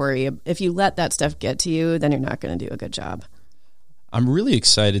really worry. If you let that stuff get to you, then you're not going to do a good job. I'm really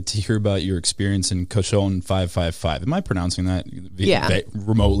excited to hear about your experience in Cochon 555. Am I pronouncing that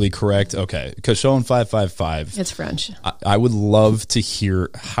remotely correct? Okay. Cochon 555. It's French. I would love to hear,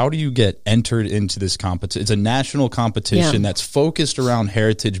 how do you get entered into this competition? It's a national competition that's focused around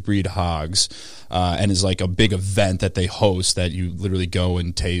heritage breed hogs, and is like a big event that they host that you literally go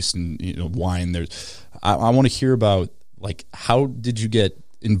and taste and wine. I want to hear about, like, how did you get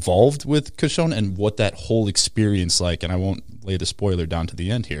involved with Cochon and what that whole experience like, and I won't lay the spoiler down to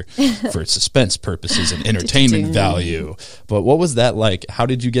the end here for suspense purposes and entertainment value, but what was that like? How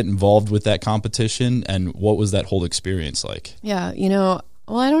did you get involved with that competition, and what was that whole experience like? Yeah,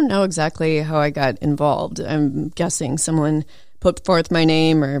 well, I don't know exactly how I got involved. I'm guessing someone put forth my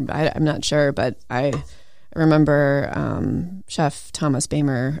name, or I'm not sure, but I remember Chef Thomas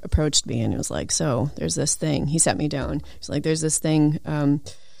Bamer approached me and it was like, so there's this thing. He sat me down. He's like, there's this thing.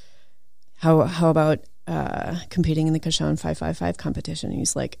 How about competing in the Cochon 555 competition? And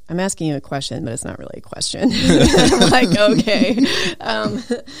he's like, I'm asking you a question, but it's not really a question. I'm like, okay.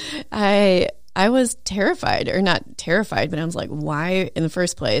 I was terrified, or not terrified, but I was like, why in the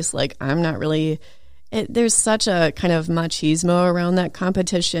first place? Like, I'm not really... there's such a kind of machismo around that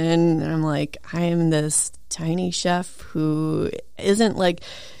competition. And I'm like, I am this tiny chef who isn't like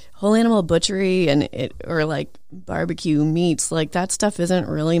whole animal butchery or like barbecue meats. Like, that stuff isn't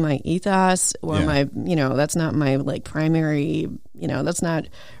really my ethos or my, that's not my like primary, that's not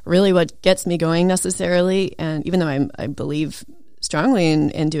really what gets me going necessarily. And even though I believe strongly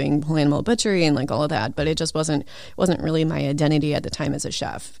in doing whole animal butchery and like all of that, but it just wasn't really my identity at the time as a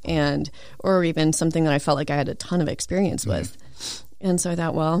chef, or even something that I felt like I had a ton of experience with. And so I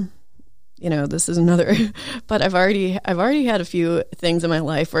thought, well, this is another, but I've already had a few things in my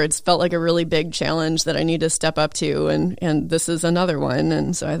life where it's felt like a really big challenge that I need to step up to, and this is another one.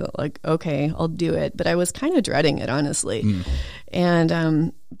 And so I thought, like, okay, I'll do it. But I was kind of dreading it, honestly.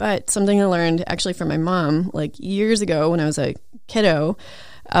 And but something I learned actually from my mom, like years ago when I was a kiddo,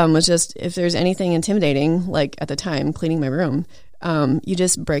 was just, if there's anything intimidating, like at the time cleaning my room, you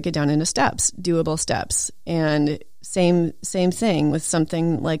just break it down into steps, doable steps. And same thing with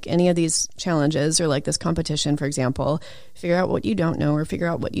something like any of these challenges, or like this competition, for example. Figure out what you don't know, or figure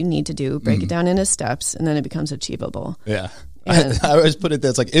out what you need to do, break it down into steps, and then it becomes achievable. Yeah. I always put it there.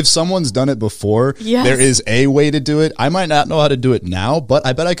 It's like, if someone's done it before, there is a way to do it. I might not know how to do it now, but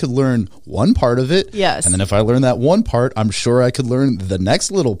I bet I could learn one part of it. Yes. And then if I learn that one part, I'm sure I could learn the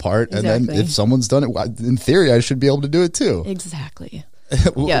next little part. Exactly. And then if someone's done it, in theory, I should be able to do it too. Exactly.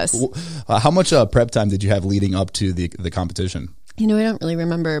 Yes. How much prep time did you have leading up to the competition? I don't really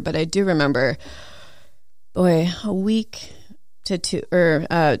remember, but I do remember, a week to two, or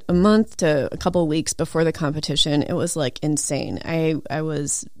a month to a couple of weeks before the competition. It was like insane. I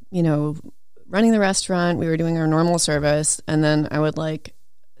was, running the restaurant. We were doing our normal service, and then I would like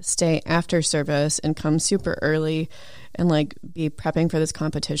stay after service and come super early and like be prepping for this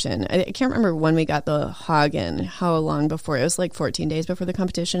competition. I can't remember when we got the hog in, how long before. It was like 14 days before the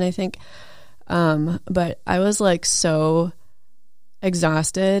competition, I think. But I was like so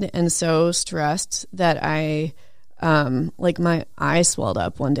exhausted and so stressed that I like my eye swelled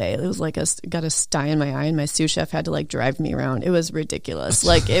up one day. It was like got a sty in my eye, and my sous chef had to like drive me around. It was ridiculous.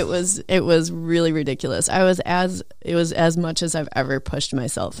 Like it was really ridiculous. It was as much as I've ever pushed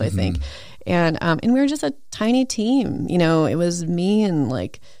myself, I think. And we were just a tiny team, you know. It was me and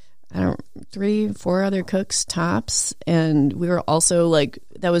like 3-4 other cooks tops, and we were also like,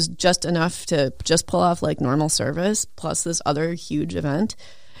 that was just enough to just pull off like normal service plus this other huge event.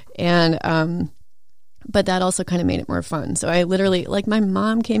 And but that also kind of made it more fun. So I literally, like, my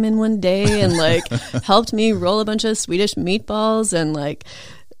mom came in one day and like helped me roll a bunch of Swedish meatballs, and like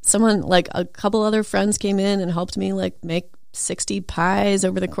someone, like a couple other friends came in and helped me like make 60 pies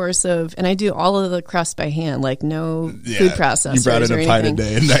over the course of, and I do all of the crust by hand, like no food processors. You brought in a pie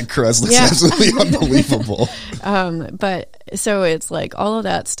today, and that crust looks absolutely unbelievable. But so it's like all of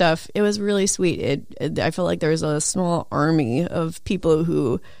that stuff. It was really sweet. I felt like there was a small army of people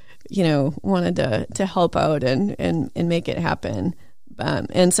who, you know, wanted to help out and make it happen.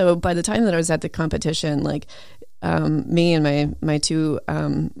 And so by the time that I was at the competition, like me and my two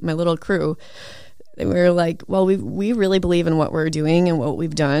my little crew, we were like, well, we really believe in what we're doing and what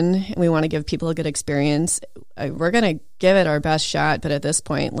we've done, and we want to give people a good experience. We're going to give it our best shot, but at this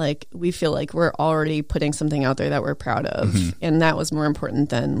point, like, we feel like we're already putting something out there that we're proud of, and that was more important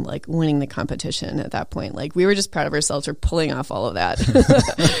than like winning the competition at that point. Like, we were just proud of ourselves for pulling off all of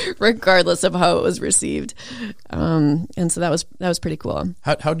that, regardless of how it was received. And so that was pretty cool.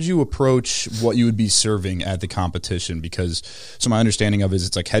 How did you approach what you would be serving at the competition? Because so my understanding of it is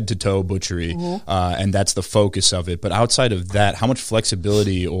it's like head to toe butchery, and that's the focus of it. But outside of that, how much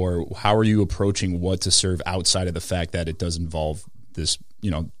flexibility, or how are you approaching what to serve outside of the fact that it does involve this,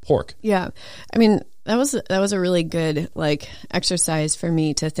 you know, pork? Yeah. I mean, that was a really good like exercise for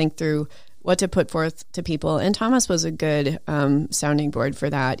me to think through what to put forth to people. And Thomas was a good sounding board for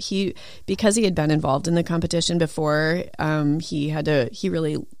that. Because he had been involved in the competition before, he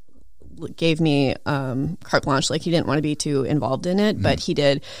really gave me carte blanche. Like, he didn't want to be too involved in it, but he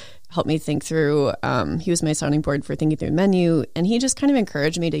did help me think through. He was my sounding board for thinking through the menu, and he just kind of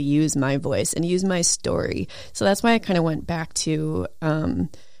encouraged me to use my voice and use my story. So that's why I kind of went back to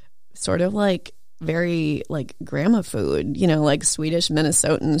sort of like very like grandma food, you know, like Swedish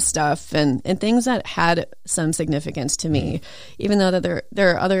Minnesotan stuff and things that had some significance to me, even though that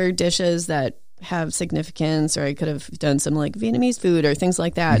there are other dishes that have significance, or I could have done some like Vietnamese food or things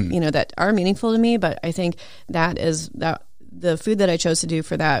like that, you know, that are meaningful to me. But I think that the food that I chose to do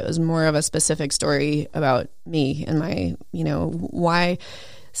for that was more of a specific story about me and my, you know, why,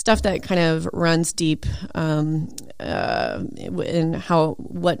 stuff that kind of runs deep in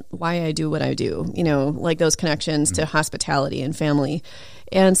why I do what I do, you know, like those connections to hospitality and family.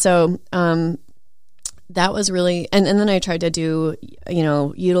 And so that was really, and then I tried to do, you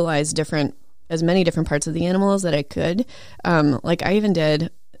know, utilize as many different parts of the animals that I could. Like, I even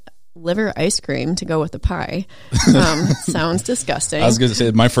did liver ice cream to go with the pie. Sounds disgusting. I was going to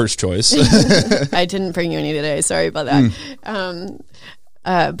say my first choice. I didn't bring you any today. Sorry about that.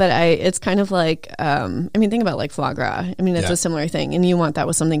 But it's kind of like, I mean, think about like foie gras. I mean, it's a similar thing, and you want that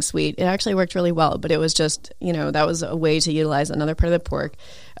with something sweet. It actually worked really well, but it was just, you know, that was a way to utilize another part of the pork.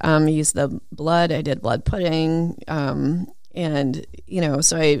 I used the blood. I did blood pudding. And, you know,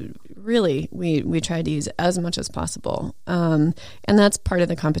 so we tried to use as much as possible. And that's part of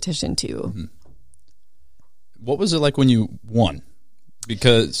the competition too. What was it like when you won?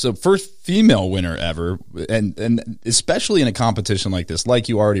 Because first female winner ever, and especially in a competition like this, like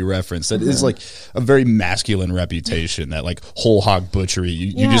you already referenced, that is like a very masculine reputation, that like whole hog butchery.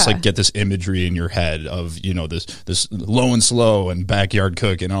 You just like get this imagery in your head of, you know, this low and slow and backyard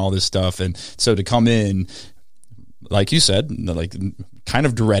cook and all this stuff. And so to come in, like you said, like kind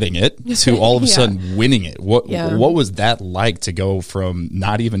of dreading it, to all of a sudden winning it. What was that like, to go from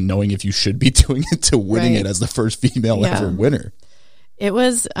not even knowing if you should be doing it to winning it as the first female ever winner? It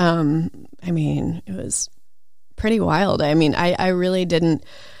was, I mean, it was pretty wild. I mean, I really didn't,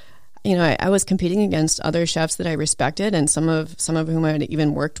 you know, I was competing against other chefs that I respected, and some of whom I had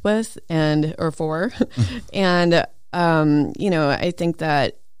even worked with or for. And, you know, I think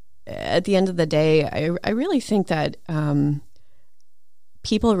that at the end of the day, I really think that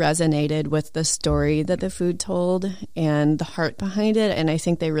people resonated with the story that the food told and the heart behind it. And I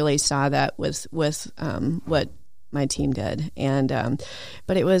think they really saw that with what my team did. And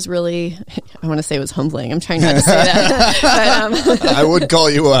but it was really, I want to say it was humbling. I'm trying not to say that. But, I would call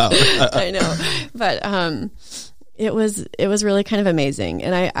you out. I know. But it was really kind of amazing.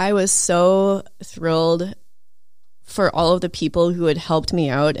 And I was so thrilled for all of the people who had helped me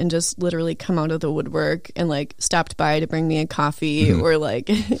out and just literally come out of the woodwork and like stopped by to bring me a coffee or like,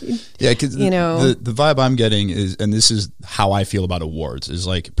 yeah, because the vibe I'm getting is, and this is how I feel about awards, is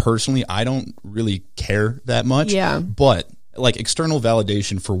like personally, I don't really care that much. Yeah. But like external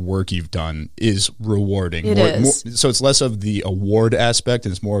validation for work you've done is rewarding. It is. So it's less of the award aspect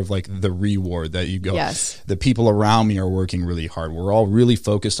and it's more of like the reward that you go, yes, the people around me are working really hard. We're all really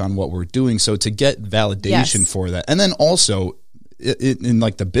focused on what we're doing. So to get validation for that. And then also in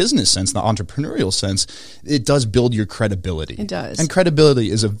like the business sense, the entrepreneurial sense, it does build your credibility. It does. And credibility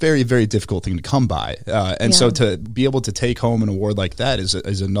is a very, very difficult thing to come by. So to be able to take home an award like that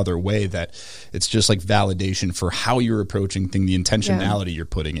is another way that it's just like validation for how you're approaching things, the intentionality you're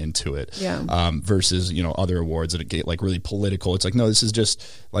putting into it. Versus, other awards that get like really political. It's like, no, this is just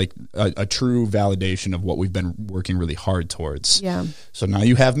like a true validation of what we've been working really hard towards. Yeah. So now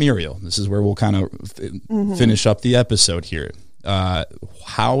you have Myriel. This is where we'll kind of finish up the episode here.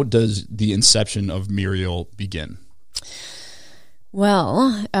 How does the inception of Myriel begin?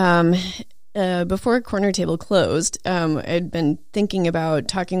 Well, before Corner Table closed, I'd been thinking about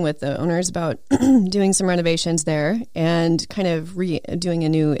talking with the owners about doing some renovations there and kind of doing a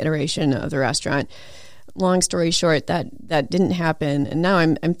new iteration of the restaurant. Long story short, that didn't happen, and now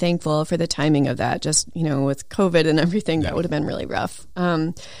I'm thankful for the timing of that. Just with COVID and everything, that would have been really rough.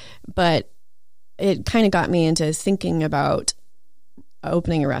 But it kind of got me into thinking about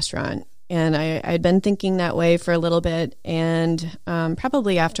opening a restaurant, and I'd been thinking that way for a little bit, and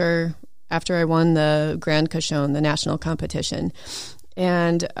probably after I won the Grand Cochon, the national competition,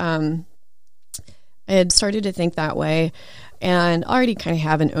 and I had started to think that way, and already kind of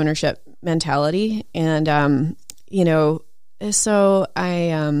have an ownership mentality, and so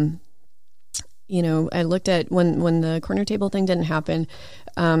I looked at when the Corner Table thing didn't happen.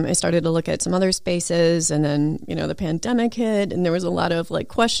 I started to look at some other spaces, and then, the pandemic hit, and there was a lot of like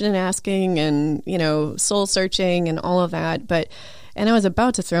question asking and, soul searching and all of that. And I was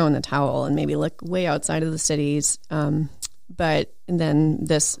about to throw in the towel and maybe look way outside of the cities. But then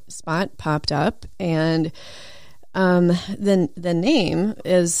this spot popped up, and then the name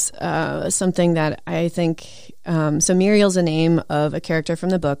is something that I think, so Myriel's a name of a character from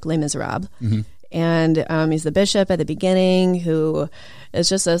the book Les Miserables. Mm-hmm. And he's the bishop at the beginning who is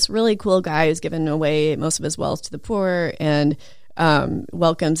just this really cool guy who's given away most of his wealth to the poor and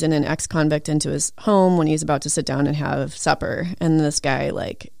welcomes in an ex-convict into his home when he's about to sit down and have supper. And this guy,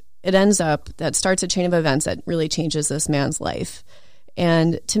 that starts a chain of events that really changes this man's life.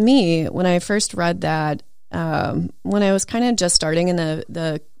 And to me, when I first read that, when I was kind of just starting in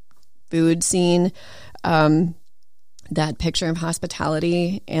the food scene, that picture of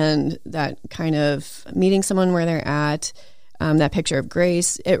hospitality and that kind of meeting someone where they're at, that picture of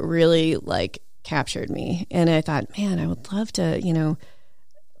grace, it really captured me. And I thought, man, I would love to,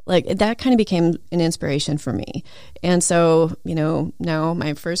 that kind of became an inspiration for me. And so, now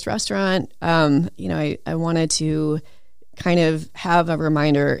my first restaurant, I wanted to kind of have a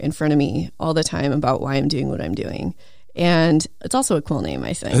reminder in front of me all the time about why I'm doing what I'm doing. And it's also a cool name,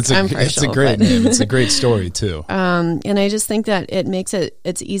 I think. It's a great name. It's a great story too. And I just think that it makes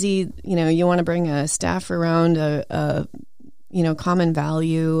it's easy. You want to bring a staff around a common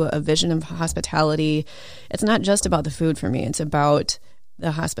value, a vision of hospitality. It's not just about the food for me. It's about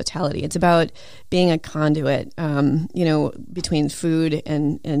the hospitality. It's about being a conduit, between food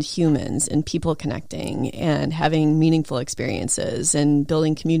and humans and people connecting and having meaningful experiences and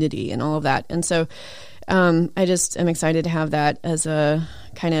building community and all of that. And so, I just am excited to have that as a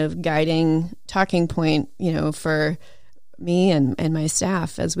kind of guiding talking point, for me and my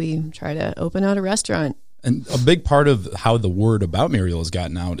staff as we try to open out a restaurant. And a big part of how the word about Myriel has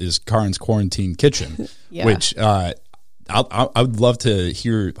gotten out is Karyn's Quarantine Kitchen, which I would love to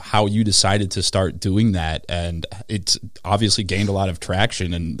hear how you decided to start doing that. And it's obviously gained a lot of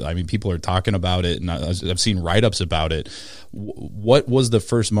traction. And I mean, people are talking about it, and I've seen write-ups about it. What was the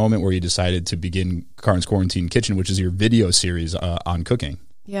first moment where you decided to begin Karyn's Quarantine Kitchen, which is your video series on cooking?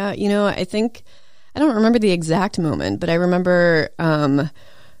 Yeah, I think, I don't remember the exact moment, but I remember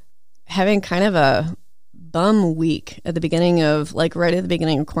having kind of a bum week at the beginning of, right at the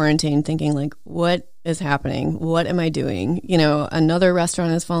beginning of quarantine, thinking what is happening? What am I doing? Another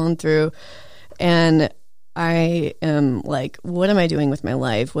restaurant has fallen through, and I am what am I doing with my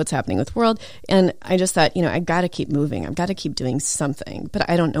life? What's happening with the world? And I just thought, I got to keep moving. I've got to keep doing something, but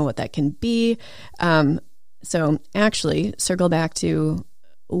I don't know what that can be. So actually, circle back to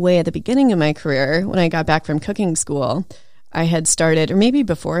way at the beginning of my career when I got back from cooking school. I had started, or maybe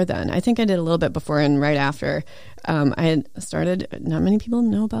before then, I think I did a little bit before and right after, I had started, not many people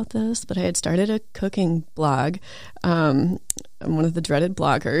know about this, but I had started a cooking blog. I'm one of the dreaded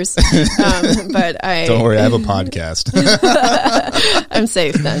bloggers, but Don't worry, I have a podcast. I'm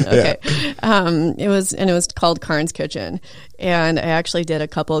safe then. Okay. Yeah. It was called Karyn's Kitchen, and I actually did a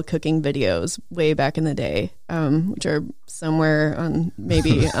couple of cooking videos way back in the day, which are somewhere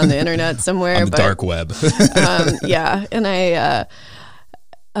maybe on the internet somewhere, on the dark web. Yeah, and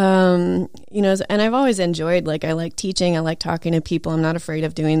and I've always enjoyed, like, I like teaching, I like talking to people. I'm not afraid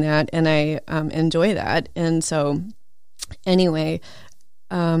of doing that, and I enjoy that, and so. Anyway,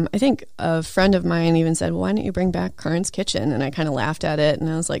 I think a friend of mine even said, well, why don't you bring back Karyn's Kitchen? And I kind of laughed at it, and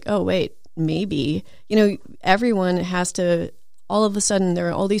I was like, oh, wait, maybe. Everyone has to, all of a sudden, there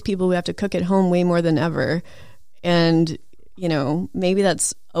are all these people who have to cook at home way more than ever. And, maybe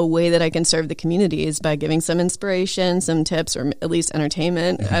that's a way that I can serve the community is by giving some inspiration, some tips, or at least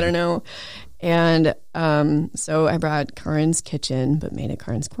entertainment. Mm-hmm. I don't know. And so I brought Karyn's Kitchen, but made it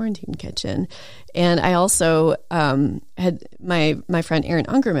Karyn's Quarantine Kitchen. And I also had my friend Erin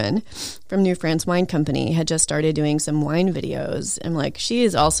Ungerman from New France Wine Company had just started doing some wine videos. And like, she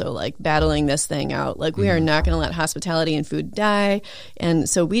is also like battling this thing out. Like, we are not going to let hospitality and food die. And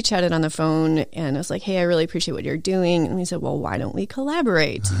so we chatted on the phone, and I was like, hey, I really appreciate what you're doing. And we said, well, why don't we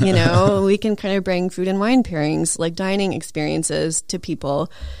collaborate? We can kind of bring food and wine pairings, like dining experiences to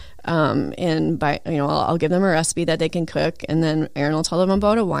people. And I'll give them a recipe that they can cook, and then Erin will tell them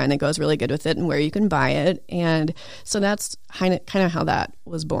about a wine that goes really good with it and where you can buy it. And so that's kind of how that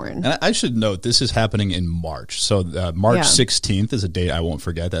was born. And I should note, this is happening in March. So March 16th is a date I won't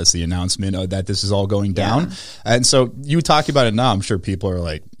forget. That's the announcement that this is all going down. Yeah. And so you talk about it now, I'm sure people are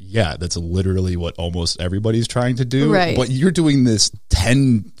like, yeah, that's literally what almost everybody's trying to do. Right. But you're doing this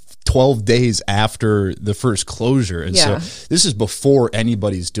 12 days after the first closure. And so this is before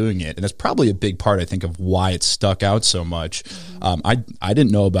anybody's doing it. And that's probably a big part, I think, of why it stuck out so much. I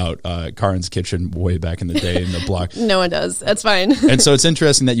didn't know about Karyn's Kitchen way back in the day in the blog. No one does. That's fine. And so it's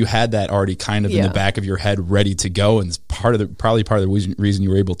interesting that you had that already kind of in the back of your head ready to go. And it's probably part of the reason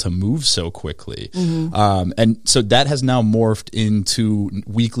you were able to move so quickly. Mm-hmm. And so that has now morphed into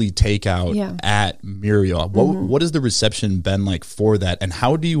weekly takeout at Myriel. What has the reception been like for that? And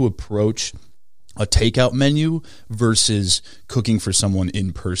how do you approach a takeout menu versus cooking for someone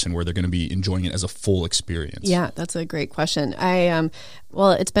in person where they're going to be enjoying it as a full experience? Yeah, that's a great question.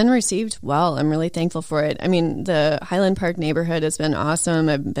 Well, it's been received well. I'm really thankful for it. I mean, the Highland Park neighborhood has been awesome.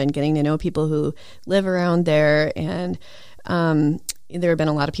 I've been getting to know people who live around there, and there have been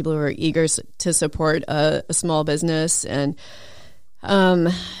a lot of people who are eager to support a small business, and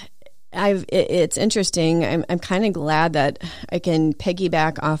it's interesting. I'm kind of glad that I can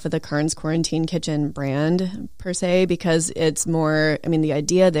piggyback off of the Karyn's Quarantine Kitchen brand per se, because it's more, the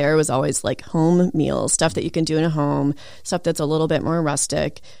idea there was always like home meals, stuff that you can do in a home, stuff that's a little bit more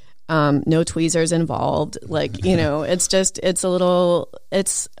rustic, no tweezers involved. Like, it's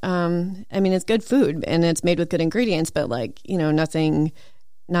good food and it's made with good ingredients, but like, nothing,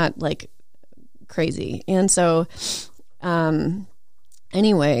 not like crazy. And so,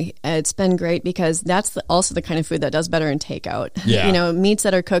 anyway, it's been great because that's also the kind of food that does better in takeout. Yeah. Meats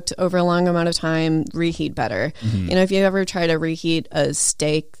that are cooked over a long amount of time reheat better. Mm-hmm. If you ever try to reheat a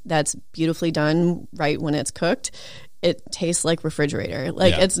steak that's beautifully done right when it's cooked, it tastes like refrigerator.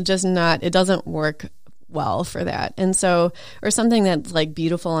 Like it's just not, it doesn't work well for that. And so, or something that's like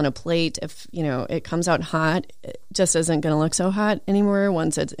beautiful on a plate, if it comes out hot, it just isn't going to look so hot anymore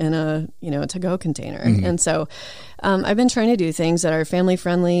once it's in a to-go container. Mm-hmm. And so I've been trying to do things that are family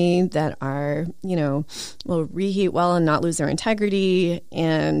friendly, that are will reheat well and not lose their integrity,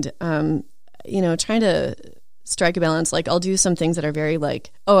 and trying to strike a balance. Like, I'll do some things that are very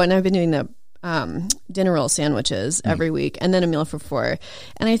like, and I've been doing the dinner roll sandwiches every week, and then a meal for four.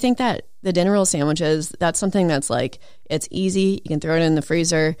 And I think that the dinner roll sandwiches, that's something that's like, it's easy, you can throw it in the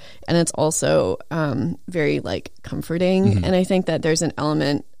freezer, and it's also very like comforting. Mm-hmm. And I think that there's an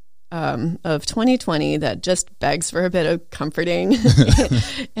element of 2020 that just begs for a bit of comforting.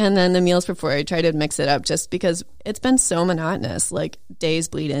 And then the meals before, I try to mix it up just because it's been so monotonous. Like, days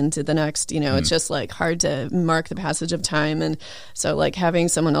bleed into the next, it's just like hard to mark the passage of time. And so like having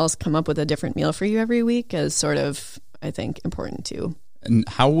someone else come up with a different meal for you every week is sort of, I think, important too. And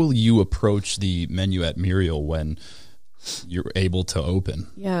how will you approach the menu at Myriel when you're able to open?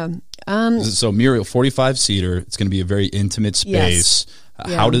 Yeah. So Myriel, 45-seater, it's going to be a very intimate space. Yes.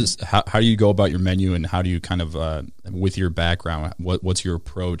 Yeah. How do you go about your menu, and how do you kind of, with your background, what's your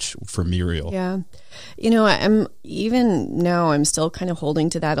approach for Myriel? Yeah. I'm still kind of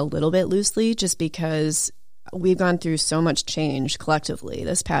holding to that a little bit loosely, just because we've gone through so much change collectively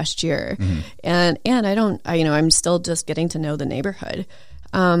this past year, and I'm still just getting to know the neighborhood.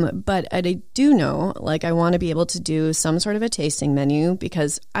 But I do know, like, I want to be able to do some sort of a tasting menu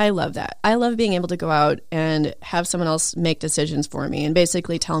because I love that. I love being able to go out and have someone else make decisions for me and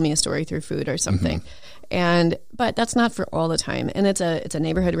basically tell me a story through food or something. But that's not for all the time. And it's a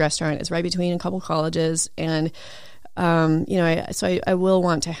neighborhood restaurant. It's right between a couple colleges. And, I will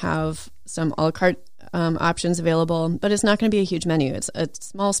want to have some a la carte options available, but it's not going to be a huge menu. It's a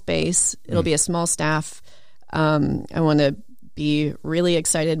small space. It'll be a small staff. I want to be really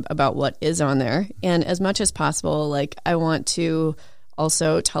excited about what is on there. And as much as possible, like, I want to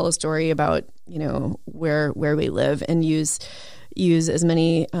also tell a story about, where we live and use as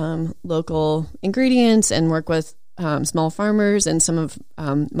many local ingredients and work with small farmers and some of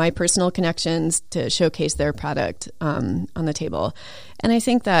my personal connections to showcase their product on the table. And I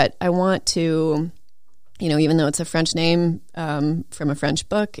think that I want to, even though it's a French name from a French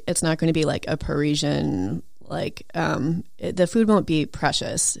book, it's not going to be like a Parisian, the food won't be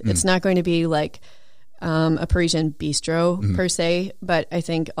precious. It's not going to be like a Parisian bistro per se, but I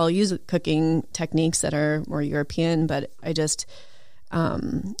think I'll use cooking techniques that are more European, but I just,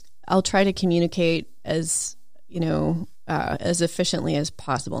 I'll try to communicate as efficiently as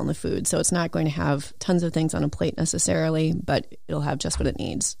possible in the food. So it's not going to have tons of things on a plate necessarily, but it'll have just what it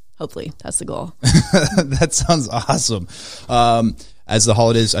needs. Hopefully that's the goal. That sounds awesome. As the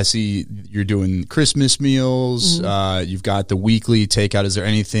holidays, I see you're doing Christmas meals. You've got the weekly takeout. Is there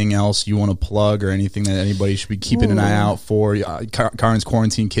anything else you want to plug or anything that anybody should be keeping an eye out for? Karyn's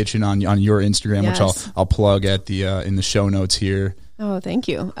Quarantine Kitchen on your Instagram, yes. Which I'll plug at the in the show notes here. Oh, thank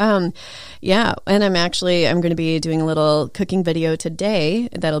you. And I'm going to be doing a little cooking video today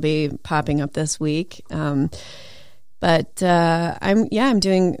that'll be popping up this week. But I'm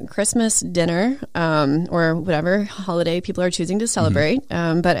doing Christmas dinner or whatever holiday people are choosing to celebrate.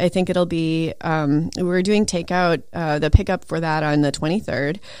 But I think it'll be we're doing takeout, the pickup for that on the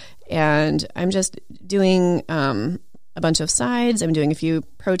 23rd, and I'm just doing a bunch of sides. I'm doing a few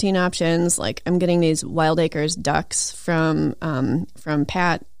protein options. Like, I'm getting these Wild Acres ducks from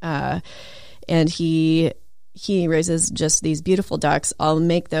Pat, and he raises just these beautiful ducks. I'll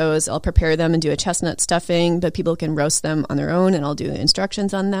make those. I'll prepare them and do a chestnut stuffing, but people can roast them on their own, and I'll do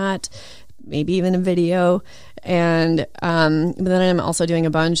instructions on that, maybe even a video. And but then I'm also doing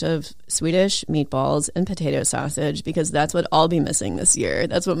a bunch of Swedish meatballs and potato sausage because that's what I'll be missing this year.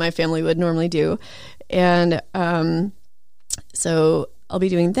 That's what my family would normally do. And so I'll be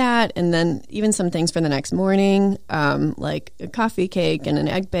doing that, and then even some things for the next morning, like a coffee cake and an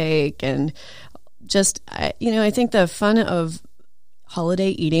egg bake, and just, I think the fun of holiday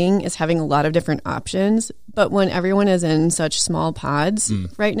eating is having a lot of different options. But when everyone is in such small pods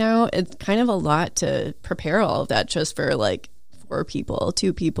right now, it's kind of a lot to prepare all of that just for like 4 people,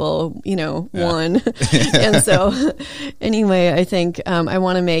 2 people, one. And so anyway, I think I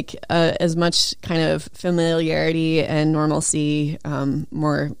want to make as much kind of familiarity and normalcy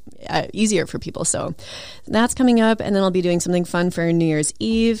more easier for people. So that's coming up. And then I'll be doing something fun for New Year's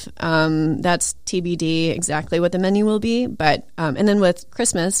Eve. That's TBD exactly what the menu will be. But and then with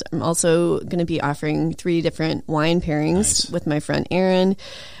Christmas, I'm also going to be offering 3 different wine pairings with my friend Erin.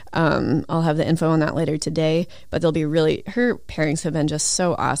 I'll have the info on that later today, but they'll be her pairings have been just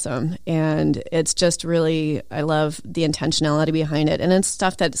so awesome. And it's just really, I love the intentionality behind it. And it's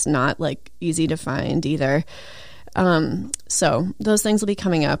stuff that's not like easy to find either. So those things will be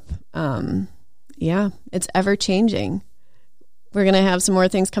coming up. It's ever changing. We're going to have some more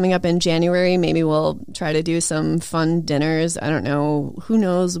things coming up in January. Maybe we'll try to do some fun dinners. I don't know. Who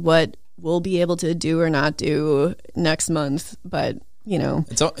knows what we'll be able to do or not do next month, but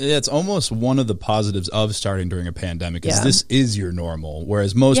it's almost one of the positives of starting during a pandemic is this is your normal,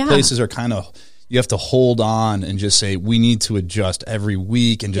 whereas most places are kind of, you have to hold on and just say, we need to adjust every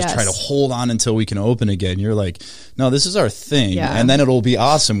week and just try to hold on until we can open again. You're like, no, this is our thing. Yeah. And then it'll be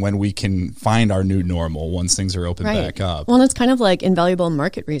awesome when we can find our new normal once things are open back up. Well, and it's kind of like invaluable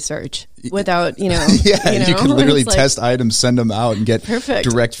market research without, you can literally test items, send them out and get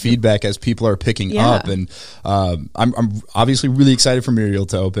direct feedback as people are picking up. And I'm obviously really excited for Myriel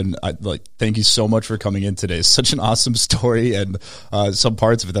to open. Thank you so much for coming in today. It's such an awesome story, and some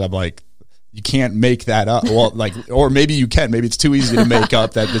parts of it that I'm like, you can't make that up. Well, or maybe you can. Maybe it's too easy to make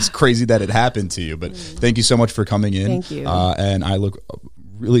up that it's crazy that it happened to you. But thank you so much for coming in. Thank you. And I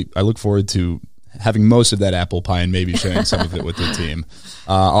look forward to having most of that apple pie and maybe sharing some of it with the team.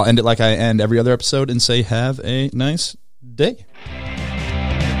 I'll end it like I end every other episode and say, have a nice day.